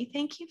 Kimberly.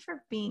 Thank you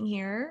for being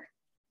here.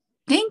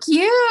 Thank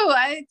you.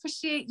 I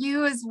appreciate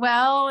you as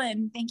well.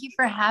 And thank you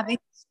for having.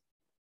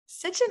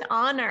 Such an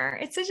honor.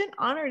 It's such an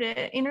honor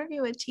to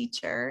interview a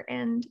teacher.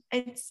 And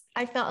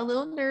I felt a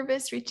little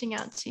nervous reaching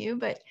out to you,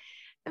 but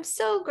I'm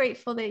so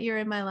grateful that you're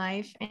in my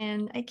life,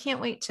 and I can't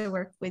wait to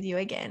work with you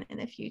again in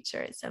the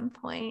future at some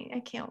point. I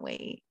can't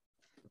wait.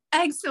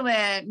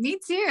 Excellent. Me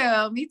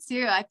too. Me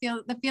too. I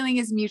feel the feeling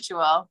is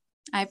mutual.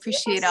 I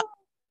appreciate it.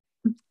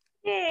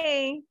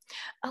 Yay.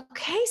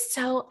 Okay.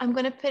 So I'm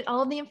going to put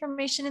all the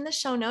information in the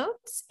show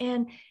notes,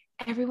 and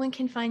everyone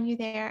can find you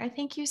there. I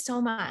thank you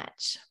so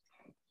much.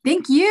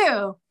 Thank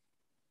you.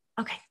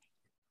 Okay.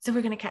 So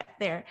we're going to cut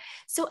there.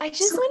 So I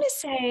just want to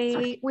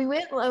say we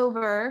went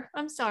over,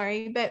 I'm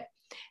sorry, but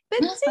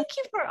thank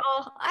you for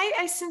all,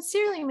 I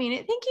sincerely mean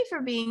it. Thank you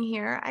for being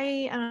here.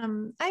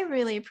 I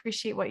really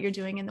appreciate what you're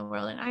doing in the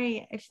world. And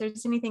if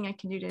there's anything I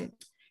can do to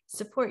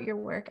support your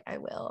work, I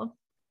will.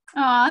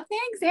 Oh,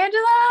 thanks,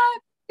 Angela.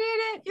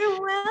 Appreciate it.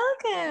 You're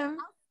welcome.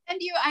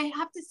 I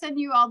have to send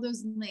you all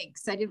those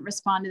links. I didn't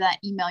respond to that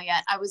email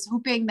yet. I was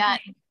hoping that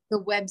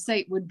the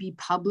website would be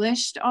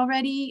published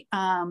already,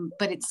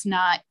 but it's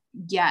not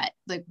yet.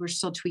 Like, we're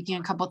still tweaking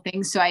a couple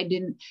things. So I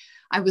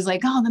was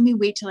like, oh, let me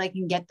wait till I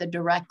can get the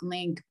direct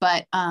link.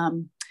 But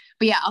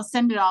yeah, I'll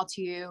send it all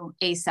to you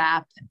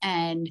ASAP,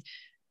 and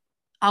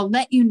I'll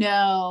let you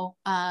know.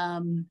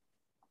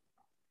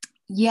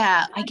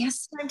 Yeah, I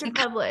guess time to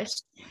publish,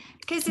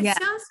 because it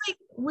sounds like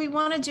we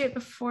want to do it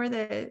before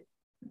the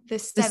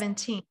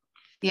 17th.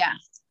 Yeah.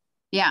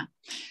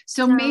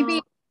 So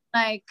maybe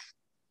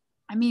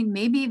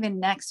maybe even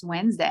next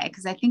Wednesday,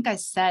 because I think I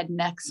said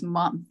next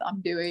month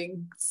I'm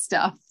doing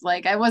stuff.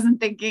 Like, I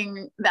wasn't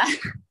thinking that.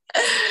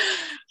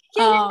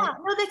 No,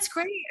 that's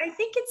great. I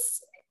think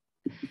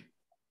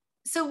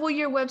so will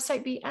your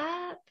website be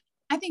up?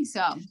 I think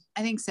so.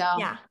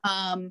 Yeah.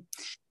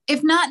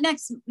 If not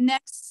next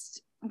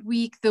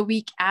week, the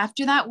week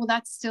after that, will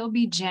that still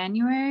be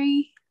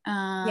January?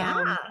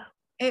 Yeah.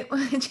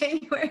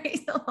 January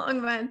is a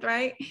long month,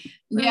 right?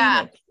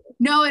 Yeah.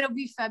 No, it'll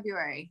be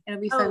February.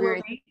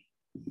 February. Really?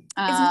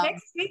 Is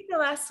next week the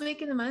last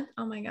week of the month?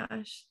 Oh my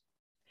gosh.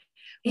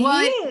 It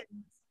is.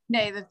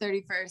 May the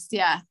 31st.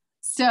 Yeah.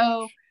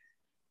 So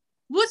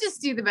we'll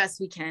just do the best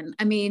we can.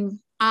 I mean,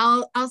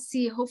 I'll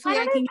see. Hopefully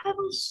I can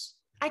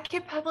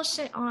publish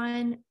it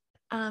on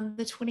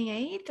the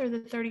 28th or the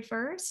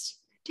 31st.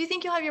 Do you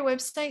think you'll have your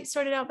website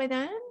sorted out by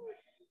then?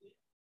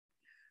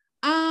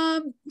 Yeah,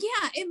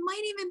 it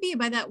might even be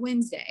by that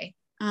Wednesday.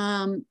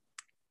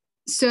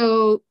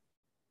 So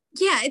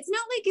yeah, it's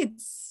not like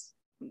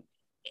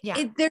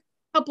there's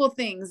a couple of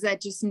things that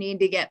just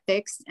need to get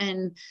fixed.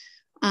 And,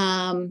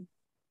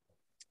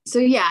 so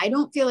yeah, I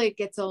don't feel like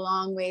it's a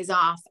long ways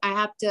off. I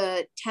have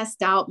to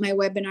test out my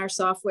webinar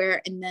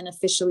software and then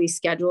officially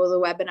schedule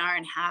the webinar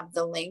and have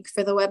the link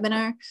for the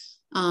webinar.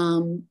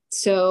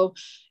 So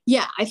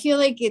yeah, I feel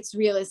like it's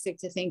realistic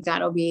to think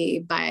that'll be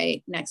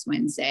by next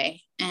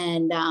Wednesday.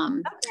 And,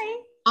 I'll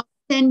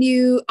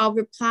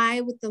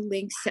reply with the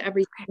links to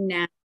everything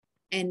now.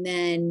 And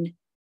then,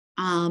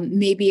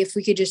 maybe if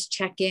we could just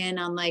check in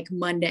on like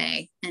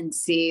Monday and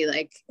see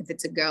like if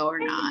it's a go or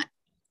not,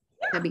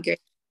 that'd be great.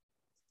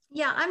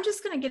 Yeah, I'm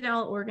just going to get it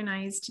all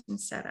organized and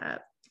set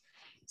up.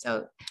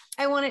 So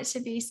I want it to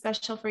be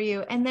special for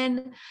you. And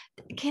then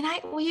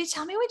will you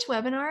tell me which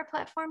webinar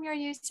platform you're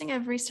using?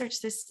 I've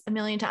researched this a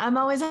million times. I'm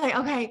always like,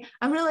 okay,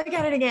 I'm going to look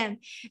at it again.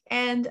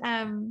 And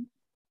then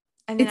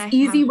it's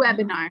Easy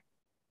Webinar.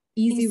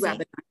 Easy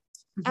Webinar.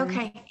 Mm-hmm.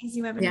 Okay.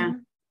 Easy Webinar.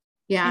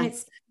 Yeah. And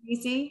it's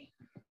easy.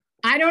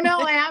 I don't know.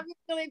 I haven't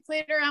really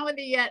played around with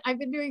it yet. I've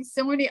been doing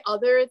so many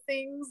other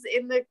things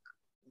in the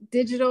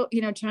digital,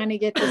 trying to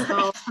get this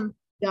all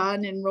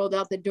done and rolled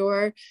out the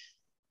door.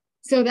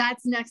 So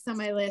that's next on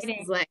my list,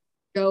 is like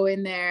go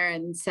in there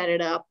and set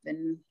it up.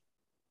 And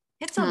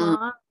it's a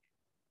lot.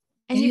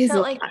 And you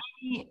felt like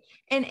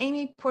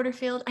Amy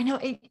Porterfield, I know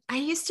I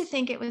used to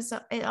think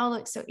it all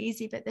looked so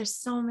easy, but there's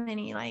so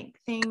many like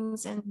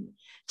things and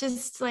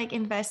just like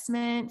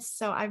investments.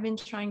 So I've been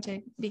trying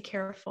to be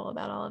careful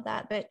about all of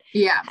that. But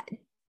yeah.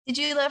 Did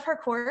you love her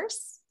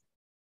course?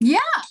 Yeah.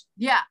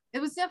 It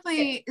was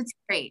definitely, it's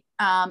great.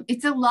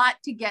 It's a lot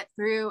to get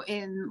through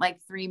in like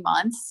 3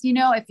 months,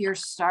 if you're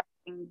starting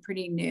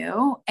pretty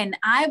new. And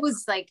I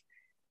was like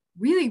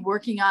really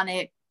working on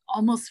it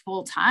almost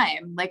full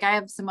time. Like I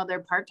have some other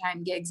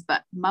part-time gigs,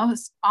 but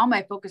all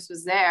my focus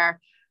was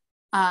there.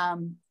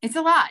 It's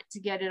a lot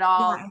to get it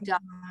all done.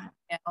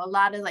 A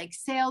lot of like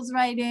sales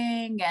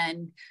writing,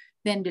 and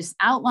then just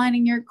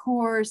outlining your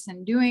course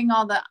and doing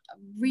all the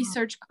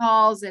research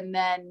calls, and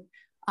then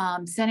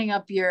setting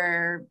up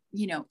your,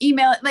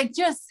 email, like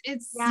just,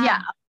 it's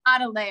a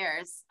lot of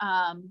layers,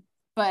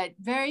 but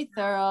very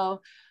thorough,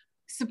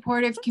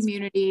 supportive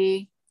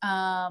community.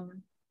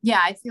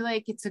 I feel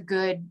like it's a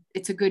good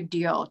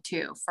deal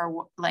too,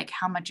 for like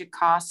how much it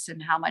costs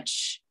and how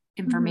much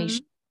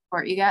information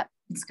support you get.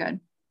 It's good.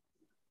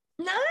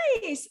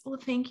 Nice. Well,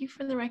 thank you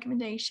for the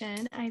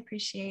recommendation. I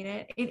appreciate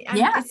it. It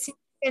seems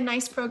like a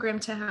nice program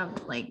to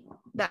have like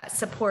that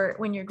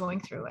support when you're going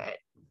through it.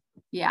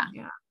 Yeah.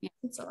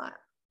 It's a lot.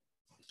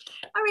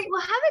 All right.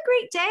 Well, have a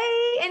great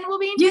day, and we'll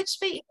be in touch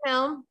by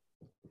email.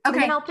 Okay. And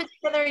then I'll put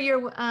together your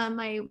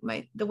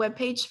the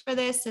webpage for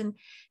this, and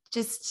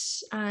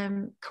just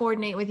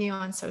coordinate with you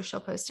on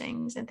social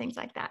postings and things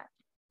like that.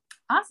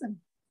 Awesome.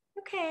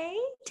 Okay.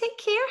 Take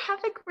care.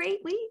 Have a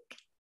great week.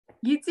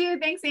 You too.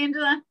 Thanks,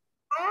 Angela.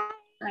 Bye.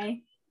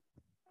 Bye.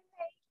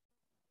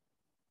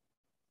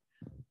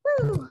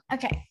 Woo.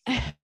 Okay.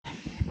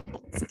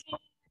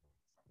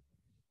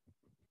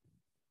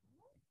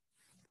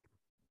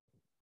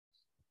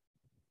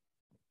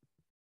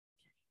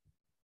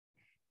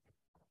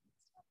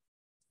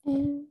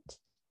 And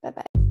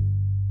bye-bye.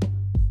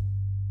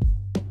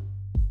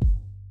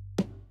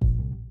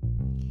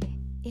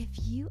 If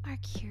you are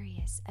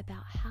curious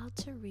about how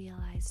to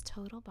realize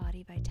total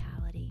body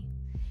vitality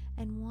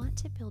and want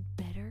to build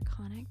better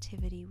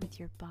connectivity with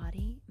your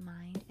body,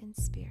 mind, and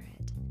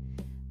spirit,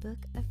 book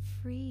a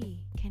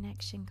free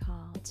connection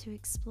call to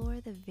explore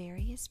the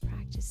various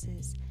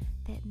practices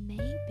that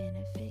may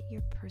benefit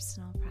your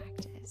personal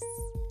practice.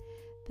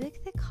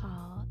 Book the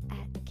call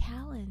at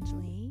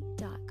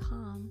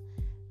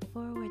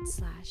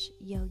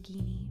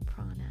calendly.com/Yogini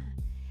Prana.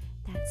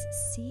 That's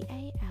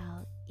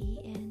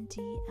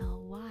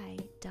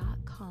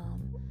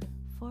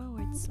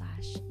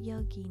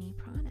calendly.com/Yogini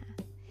Prana.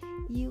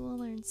 You will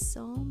learn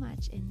so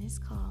much in this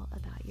call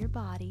about your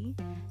body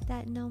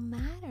that no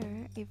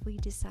matter if we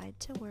decide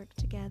to work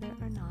together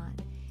or not,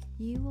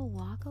 you will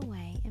walk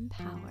away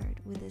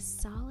empowered with a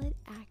solid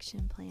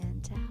action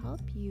plan to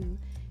help you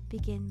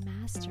begin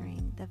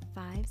mastering the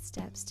 5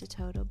 steps to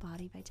total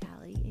body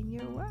vitality in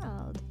your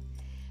world.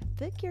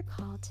 Book your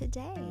call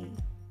today.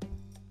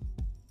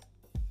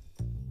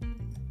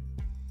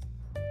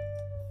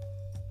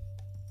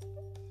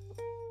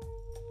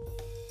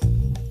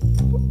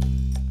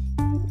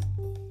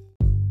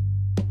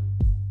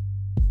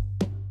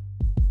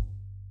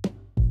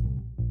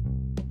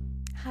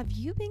 Have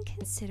you been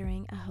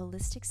considering a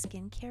holistic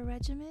skincare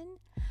regimen?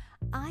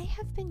 I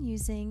have been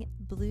using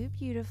Blue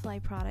Beautifly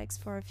products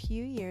for a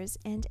few years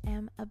and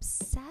am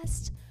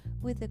obsessed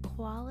with the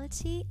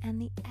quality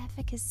and the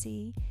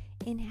efficacy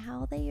in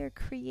how they are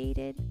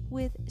created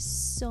with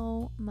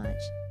so much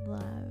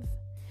love.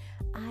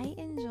 I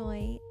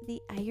enjoy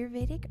the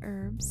Ayurvedic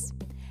herbs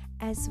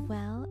as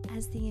well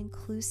as the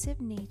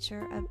inclusive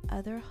nature of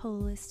other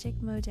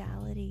holistic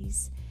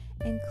modalities,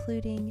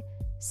 including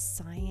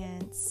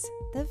science.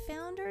 The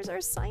founders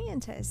are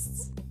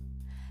scientists.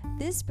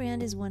 This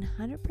brand is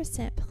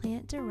 100%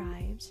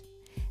 plant-derived.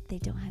 They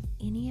don't have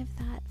any of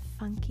that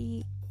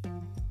funky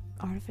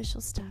artificial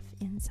stuff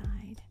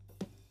inside.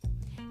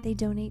 They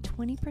donate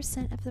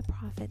 20% of the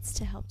profits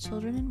to help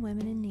children and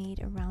women in need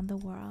around the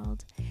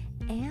world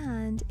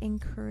and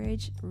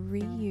encourage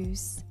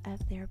reuse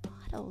of their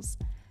bottles.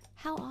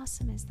 How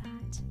awesome is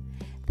that?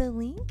 The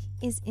link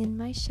is in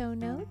my show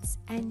notes,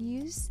 and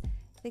use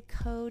the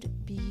code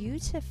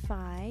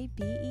BEAUTIFY,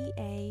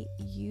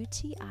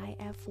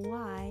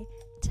 BEAUTIFY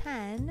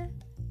 10,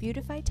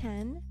 Beautify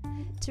 10,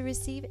 to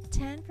receive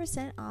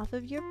 10% off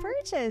of your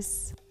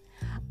purchase.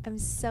 I'm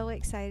so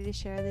excited to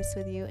share this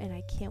with you, and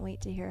I can't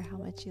wait to hear how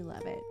much you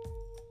love it.